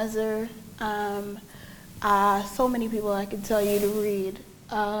organizer. So many people I could tell you to read.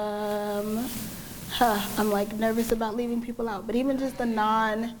 I'm like nervous about leaving people out, but even just the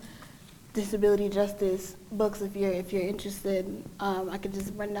non-disability justice books, if you're interested, I could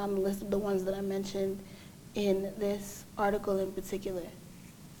just run down the list of the ones that I mentioned in this article in particular.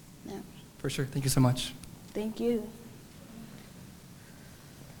 Yeah. For sure. Thank you so much. Thank you.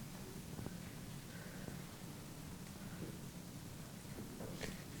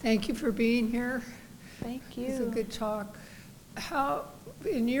 Thank you for being here. Thank you. It was a good talk. How,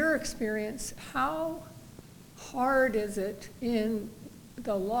 in your experience, how hard is it in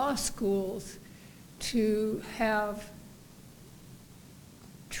the law schools to have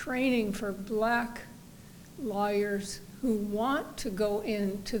training for black lawyers who want to go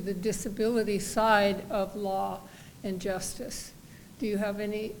into the disability side of law and justice? Do you have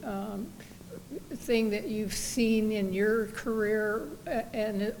any thing that you've seen in your career,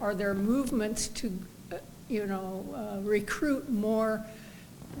 and are there movements to recruit more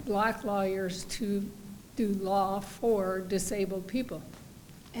black lawyers to do law for disabled people?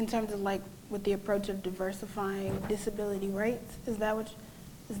 In terms of like with the approach of diversifying disability rights, is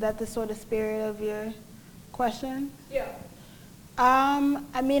that the sort of spirit of your question? Yeah.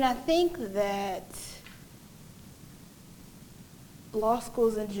 I mean, I think that law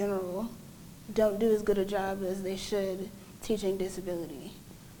schools in general don't do as good a job as they should teaching disability.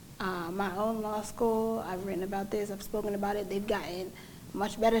 My own law school, I've written about this, I've spoken about it, they've gotten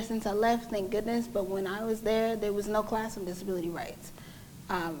much better since I left, thank goodness, but when I was there was no class on disability rights.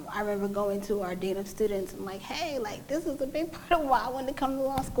 I remember going to our dean of students and like, hey, like this is a big part of why I wanted to come to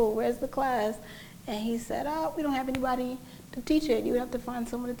law school, where's the class? And he said, oh, we don't have anybody to teach it, you would have to find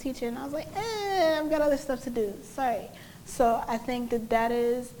someone to teach it. And I was like, I've got other stuff to do, sorry. So I think that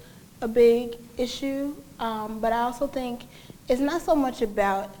is a big issue, but I also think it's not so much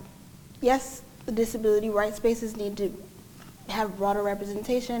about, yes, the disability rights spaces need to have broader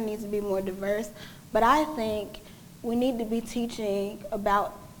representation, needs to be more diverse, but I think we need to be teaching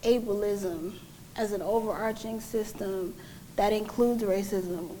about ableism as an overarching system that includes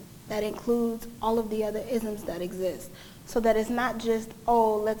racism, that includes all of the other isms that exist, so that it's not just,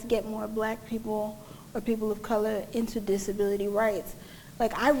 oh, let's get more black people or people of color into disability rights.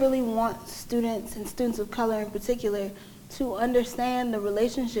 Like, I really want students and students of color in particular to understand the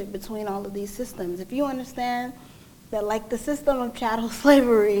relationship between all of these systems. If you understand that, like, the system of chattel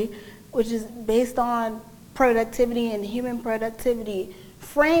slavery, which is based on productivity and human productivity,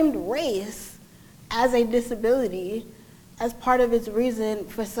 framed race as a disability as part of its reason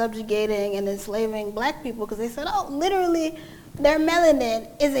for subjugating and enslaving black people, because they said, oh, literally, their melanin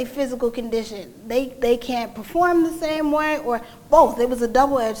is a physical condition. They can't perform the same way, or both. It was a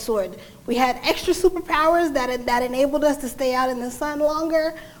double-edged sword. We had extra superpowers that enabled us to stay out in the sun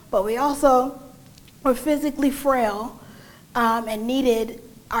longer, but we also were physically frail and needed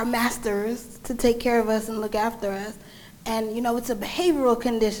our masters to take care of us and look after us. And it's a behavioral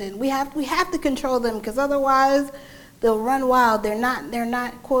condition. We have to control them, because otherwise they'll run wild. They're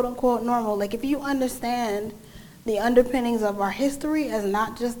not quote unquote normal. Like, if you understand the underpinnings of our history as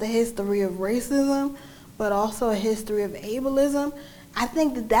not just the history of racism, but also a history of ableism, I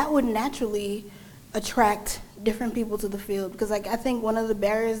think that would naturally attract different people to the field. Because I think one of the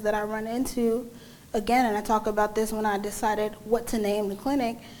barriers that I run into, again, and I talk about this when I decided what to name the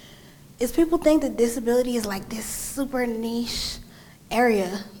clinic, is people think that disability is like this super niche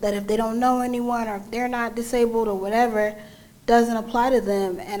area that if they don't know anyone or if they're not disabled or whatever, doesn't apply to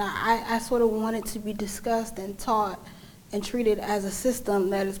them. And I sort of want it to be discussed and taught and treated as a system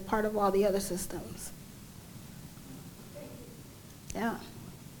that is part of all the other systems. Yeah.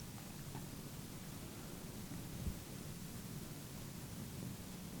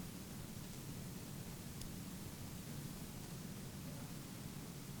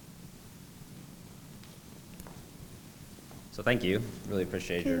 So thank you. Really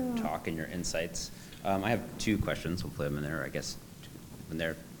appreciate your talk and your insights. I have two questions. Hopefully I'm in there. I guess when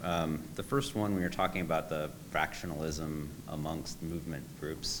they're The first one, when you're talking about the fractionalism amongst movement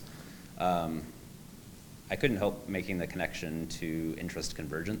groups, I couldn't help making the connection to interest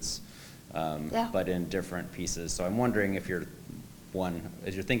convergence, but in different pieces. So I'm wondering if your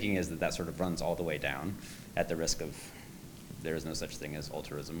thinking is that sort of runs all the way down at the risk of there is no such thing as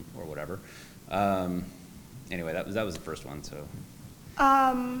altruism or whatever. Anyway, that was the first one. So.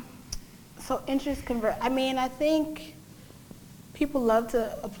 So interest convert. I mean, I think people love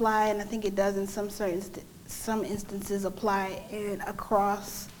to apply, and I think it does in some instances apply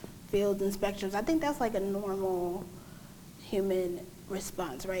across fields and spectrums. I think that's like a normal human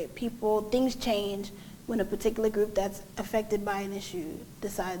response, right? Things change when a particular group that's affected by an issue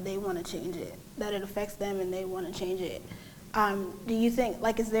decide they want to change it, that it affects them and they want to change it. Do you think,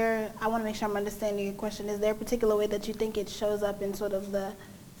 I want to make sure I'm understanding your question, is there a particular way that you think it shows up in sort of the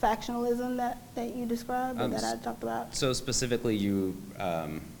factionalism that you described, or that I talked about? So specifically you,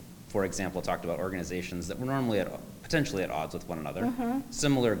 for example, talked about organizations that were normally potentially at odds with one another,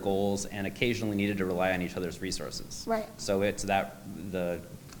 similar goals, and occasionally needed to rely on each other's resources. Right. So it's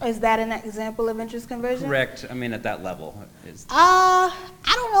Is that an example of interest conversion? Correct. I mean, at that level. I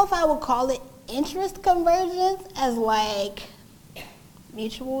don't know if I would call it interest convergence as like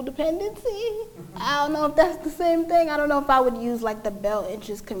mutual dependency. I don't know if that's the same thing. I don't know if I would use like the Bell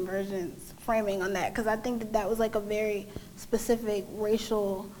interest convergence framing on that, because I think that was like a very specific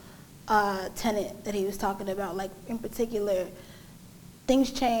racial tenet that he was talking about. Like in particular,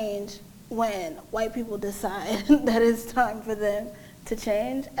 things change when white people decide that it's time for them to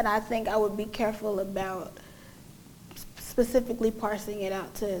change, and I think I would be careful about specifically parsing it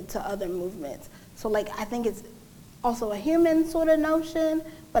out to other movements. So like I think it's also a human sort of notion,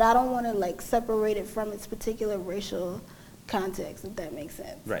 but I don't want to like separate it from its particular racial context, if that makes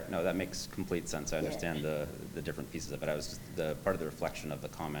sense. Right, no, that makes complete sense. I understand the different pieces of it. I was just the part of the reflection of the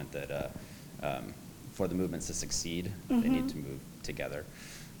comment that for the movements to succeed, they need to move together.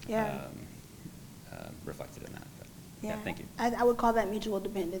 Reflected in that. But, yeah, thank you. I would call that mutual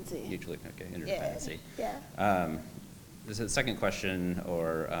dependency. Interdependency. Yeah. This is the second question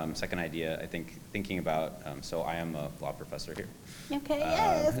or second idea, I think, thinking about, so I am a law professor here. Okay,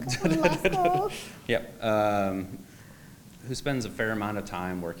 yes, come on, law school. Yep. Who spends a fair amount of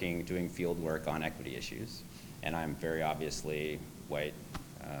time doing field work on equity issues. And I'm very obviously white.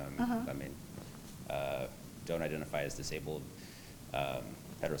 I mean, don't identify as disabled,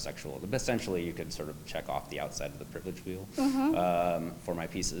 heterosexual. Essentially, you could sort of check off the outside of the privilege wheel for my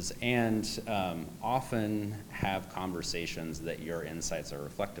pieces, and often have conversations that your insights are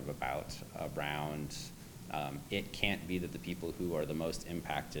reflective about around it can't be that the people who are the most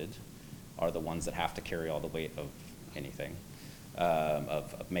impacted are the ones that have to carry all the weight of anything,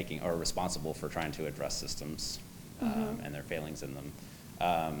 of making, or responsible for trying to address systems and their failings in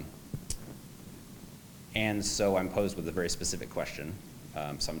them. And so I'm posed with a very specific question.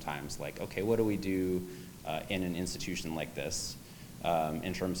 Sometimes, like, okay, what do we do in an institution like this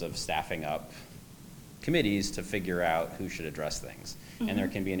in terms of staffing up committees to figure out who should address things? And there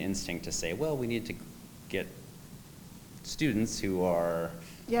can be an instinct to say, well, we need to get students who are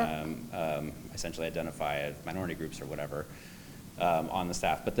essentially identify as minority groups or whatever on the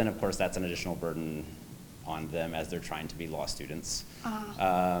staff. But then, of course, that's an additional burden on them as they're trying to be law students.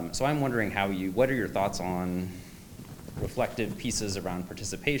 So I'm wondering what are your thoughts on reflective pieces around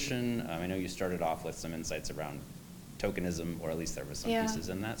participation? I know you started off with some insights around tokenism, or at least there was some pieces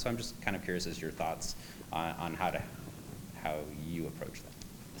in that. So I'm just kind of curious as your thoughts on how you approach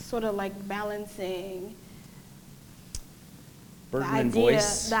that. Sort of like balancing burden and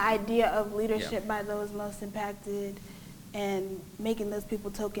voice. The idea of leadership by those most impacted and making those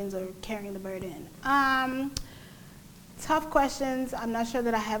people tokens or carrying the burden. Tough questions. I'm not sure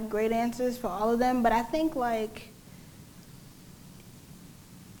that I have great answers for all of them, but I think like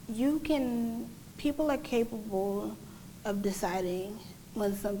people are capable of deciding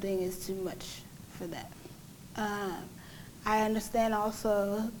when something is too much for them. I understand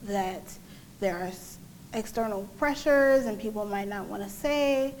also that there are external pressures and people might not want to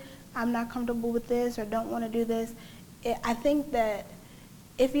say, I'm not comfortable with this or don't want to do this. I think that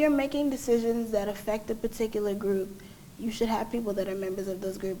if you're making decisions that affect a particular group, you should have people that are members of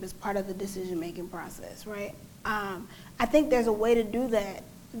those groups as part of the decision-making process, right? I think there's a way to do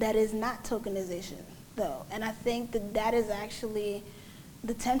that is not tokenization, though. And I think that is actually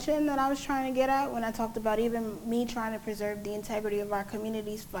the tension that I was trying to get at when I talked about even me trying to preserve the integrity of our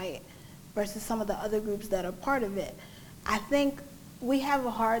community's fight versus some of the other groups that are part of it. I think we have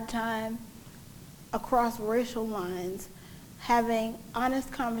a hard time across racial lines having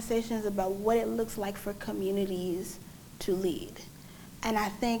honest conversations about what it looks like for communities to lead. And I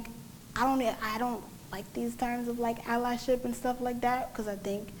think, I don't like these terms of like allyship and stuff like that, because I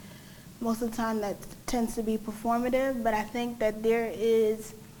think most of the time that tends to be performative, but I think that there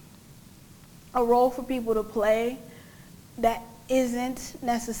is a role for people to play that isn't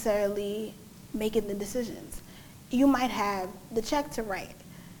necessarily making the decisions. You might have the check to write.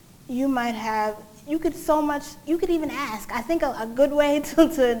 You could even ask. I think a good way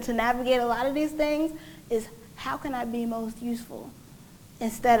to navigate a lot of these things is, how can I be most useful?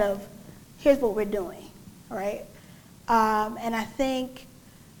 Instead of, here's what we're doing, right? And I think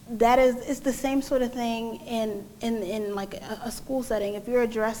it's the same sort of thing in like a school setting. If you're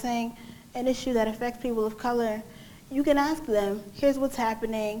addressing an issue that affects people of color, you can ask them, here's what's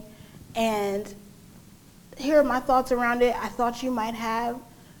happening, and here are my thoughts around it. I thought you might have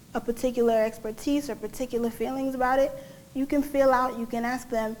a particular expertise or particular feelings about it. You can ask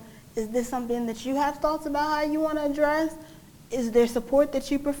them, is this something that you have thoughts about how you want to address? Is there support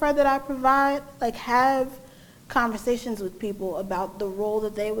that you prefer that I provide? Like, have conversations with people about the role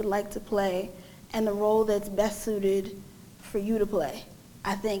that they would like to play and the role that's best suited for you to play,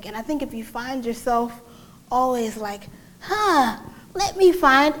 I think. And I think if you find yourself always like, let me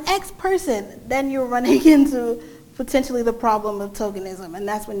find X person, then you're running into potentially the problem of tokenism, and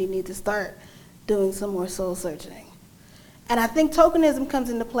that's when you need to start doing some more soul searching. And I think tokenism comes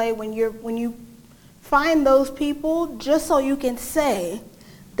into play when you find those people just so you can say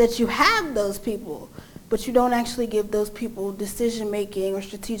that you have those people, but you don't actually give those people decision-making or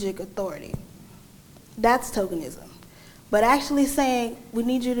strategic authority. That's tokenism. But actually saying, we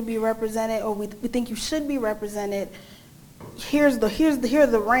need you to be represented, or we think you should be represented, here are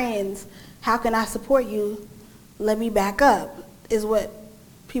the reins, how can I support you? Let me back up, is what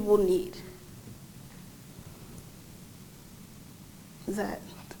people need. Is that?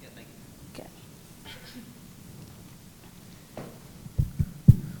 Yeah, thank you. Okay.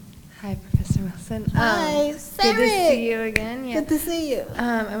 Hi, Professor Wilson. Hi, Sarah. Good to see you again. Yeah. Good to see you.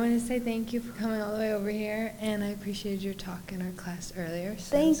 I want to say thank you for coming all the way over here, and I appreciated your talk in our class earlier.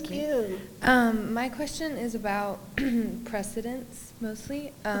 So Thank you. My question is about precedents,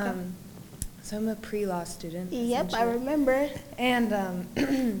 mostly. Okay. So I'm a pre-law student. Yep, I remember.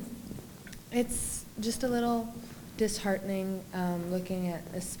 And it's just a little disheartening looking at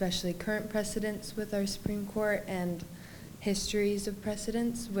especially current precedents with our Supreme Court and histories of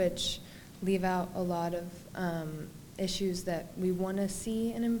precedents, which leave out a lot of issues that we want to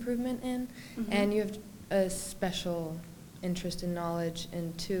see an improvement in. Mm-hmm. And you have a special interest in knowledge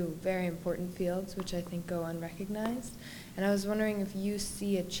in two very important fields, which I think go unrecognized. And I was wondering if you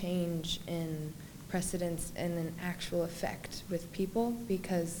see a change in precedents and an actual effect with people,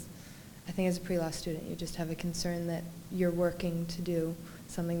 because I think as a pre-law student, you just have a concern that you're working to do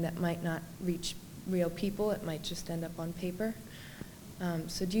something that might not reach real people. It might just end up on paper.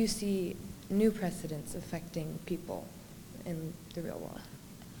 So do you see new precedents affecting people in the real world?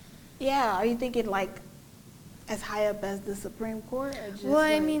 Yeah, are you thinking like as high up as the Supreme Court? Or just Well,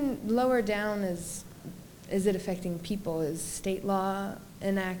 I like, mean, lower down is it affecting people? Is state law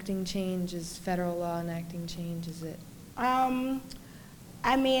enacting change? Is federal law enacting change? Is it?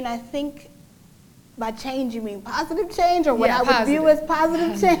 I mean, I think by change you mean positive change, or what Yeah, I would view as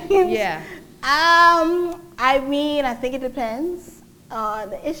positive change? Yeah. I mean, I think it depends on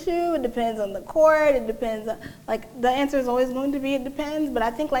the issue. It depends on the court. It depends on, like, the answer is always going to be it depends. But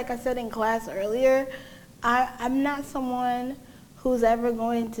I think, like I said in class earlier, I'm not someone who's ever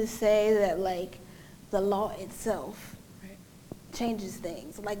going to say that, like, the law itself changes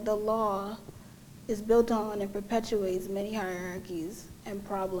things. Like, the law is built on and perpetuates many hierarchies and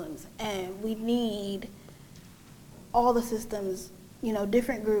problems, and we need all the systems, you know,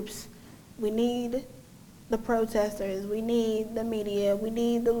 different groups. We need the protesters, we need the media, we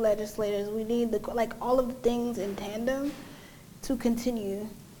need the legislators, we need like all of the things in tandem to continue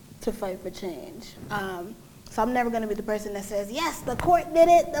to fight for change. So I'm never going to be the person that says, yes, the court did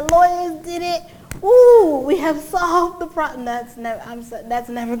it, the lawyers did it, woo, we have solved the problem. That's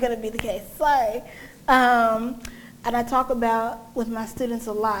never going to be the case, sorry. And I talk about with my students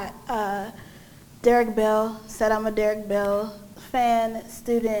a lot. Derek Bell said I'm a Derek Bell fan,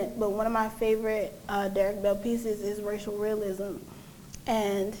 student, but one of my favorite Derek Bell pieces is racial realism.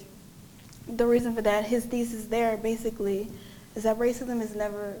 And the reason for that, his thesis there basically is that racism is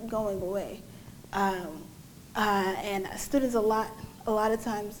never going away. And students a lot of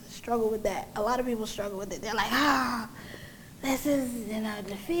times struggle with that. A lot of people struggle with it. They're like, this is,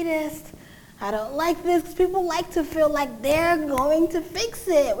 defeatist. I don't like this, because people like to feel like they're going to fix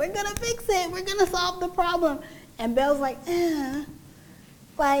it. We're going to fix it. We're going to solve the problem. And Bell's like,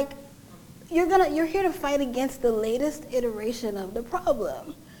 like, you're here to fight against the latest iteration of the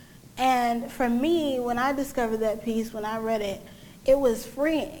problem. And for me, when I discovered that piece, when I read it, it was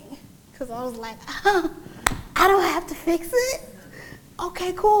freeing, because I was like, oh, I don't have to fix it?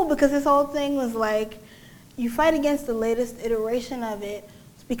 Okay, cool, because this whole thing was like, you fight against the latest iteration of it,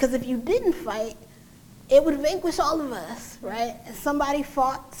 because if you didn't fight, it would vanquish all of us, right? And somebody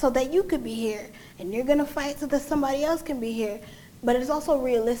fought so that you could be here, and you're gonna fight so that somebody else can be here. But it's also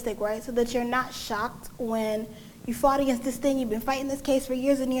realistic, right? So that you're not shocked when you fought against this thing, you've been fighting this case for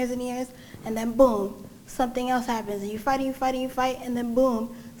years and years and years, and then boom, something else happens. And you fight, and then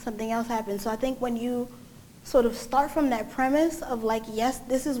boom, something else happens. So I think when you sort of start from that premise of like, yes,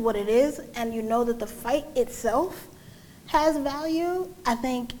 this is what it is, and you know that the fight itself has value, I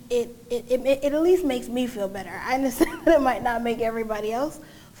think it at least makes me feel better. I understand that it might not make everybody else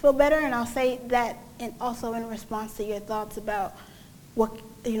feel better, and I'll say that and also in response to your thoughts about what,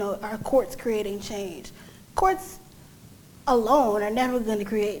 are courts creating change. Courts alone are never going to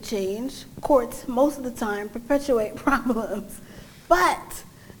create change. Courts, most of the time, perpetuate problems. But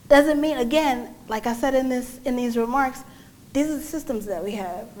doesn't mean, again, like I said in these remarks, these are the systems that we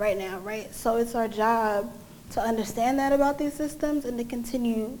have right now, right? So it's our job to understand that about these systems and to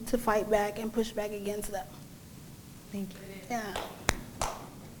continue to fight back and push back against them. Thank you. Yeah.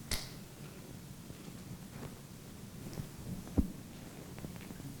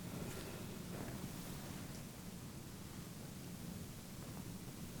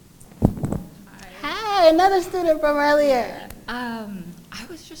 Hi, another student from earlier. I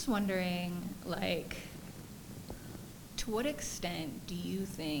was just wondering, to what extent do you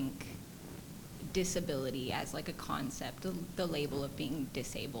think disability as a concept, the label of being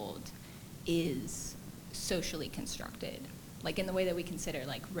disabled, is socially constructed? In the way that we consider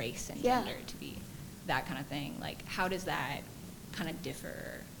race and gender to be that kind of thing. How does that kind of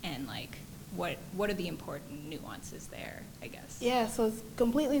differ, and what are the important nuances there, I guess? Yeah, so it's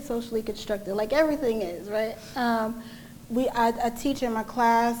completely socially constructed, like everything is, right? I teach in my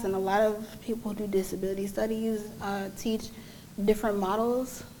class, and a lot of people who do disability studies teach different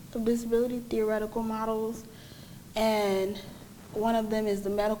models of disability, theoretical models, and one of them is the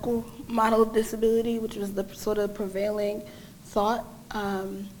medical model of disability, which was the sort of prevailing thought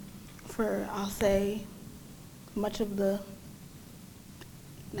for, I'll say, much of the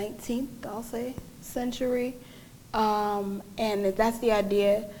 19th, I'll say, century. And that's the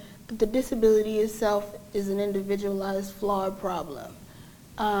idea that the disability itself is an individualized, flawed problem.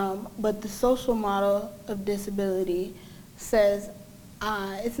 But the social model of disability says,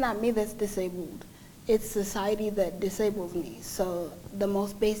 it's not me that's disabled, it's society that disables me. So the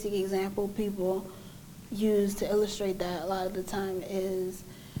most basic example people use to illustrate that a lot of the time is,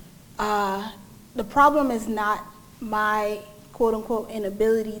 the problem is not my quote unquote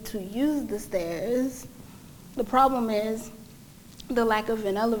inability to use the stairs. The problem is the lack of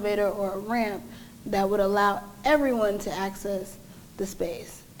an elevator or a ramp that would allow everyone to access the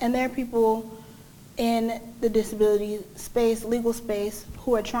space. And there are people in the disability space, legal space,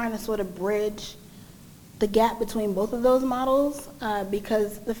 who are trying to sort of bridge the gap between both of those models,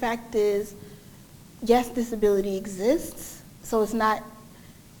 because the fact is, yes, disability exists, so it's not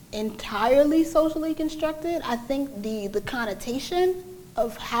entirely socially constructed. I think the connotation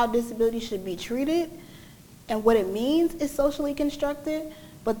of how disability should be treated and what it means is socially constructed,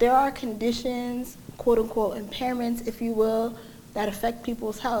 but there are conditions, quote unquote impairments, if you will, that affect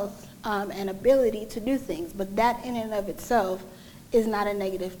people's health and ability to do things. But that in and of itself is not a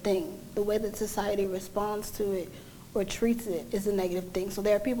negative thing. The way that society responds to it or treats it is a negative thing. So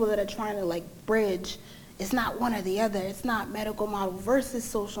there are people that are trying to bridge. It's not one or the other. It's not medical model versus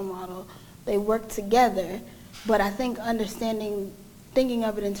social model. They work together. But I think thinking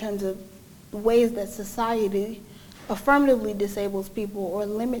of it in terms of ways that society affirmatively disables people or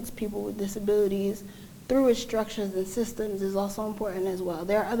limits people with disabilities through its structures and systems is also important as well.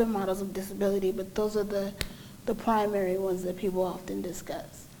 There are other models of disability, but those are the primary ones that people often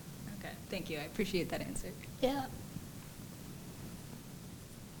discuss. Okay, thank you. I appreciate that answer. Yeah.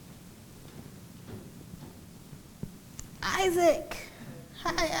 Isaac.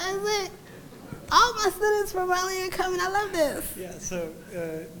 Hi, Isaac. All my students from earlier coming. I love this. Yeah, so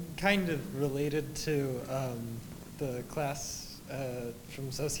kind of related to the class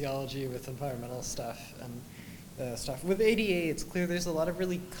from sociology with environmental stuff and stuff. With ADA, it's clear there's a lot of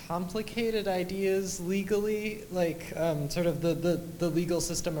really complicated ideas legally, sort of the legal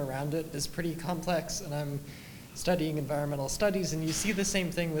system around it is pretty complex, and I'm studying environmental studies, and you see the same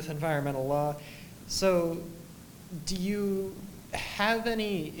thing with environmental law. So do you have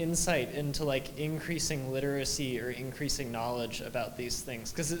any insight into like increasing literacy or increasing knowledge about these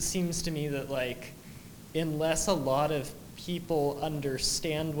things? Because it seems to me that like, unless a lot of people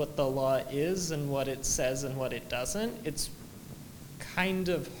understand what the law is and what it says and what it doesn't, it's kind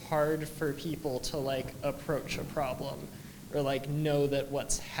of hard for people to like approach a problem or like know that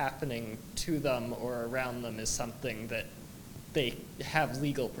what's happening to them or around them is something that they have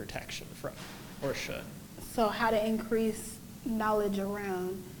legal protection from or should. So how to increase knowledge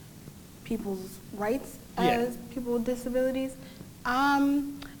around people's rights as people with disabilities?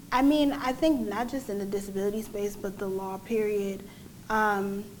 I mean, I think not just in the disability space, but the law period,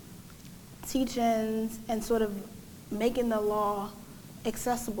 teachings and sort of making the law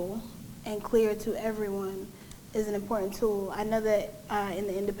accessible and clear to everyone is an important tool. I know that in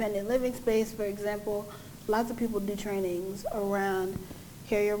the independent living space, for example, lots of people do trainings around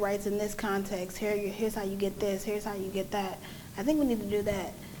here are your rights in this context, here's how you get this, here's how you get that. I think we need to do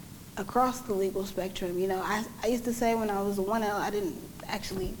that across the legal spectrum. You know, I used to say when I was a 1L, I didn't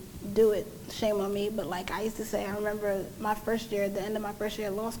actually do it, shame on me, but like I used to say, I remember my first year, at the end of my first year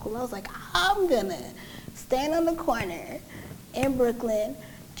at law school, I was like, I'm gonna stand on the corner in Brooklyn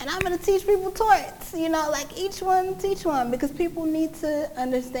and I'm gonna teach people torts, you know, like each one teach one, because people need to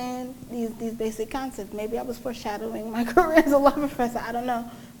understand these basic concepts. Maybe I was foreshadowing my career as a law professor, I don't know.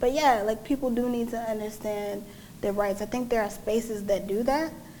 But yeah, like people do need to understand their rights. I think there are spaces that do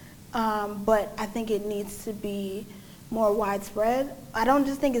that, but I think it needs to be more widespread. I don't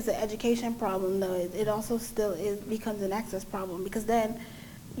just think it's an education problem though, it also still becomes an access problem, because then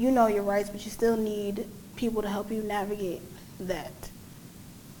you know your rights, but you still need people to help you navigate that.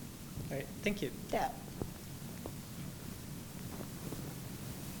 All right, thank you. Yeah.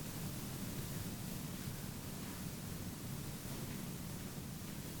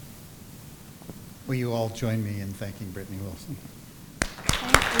 Will you all join me in thanking Britney Wilson?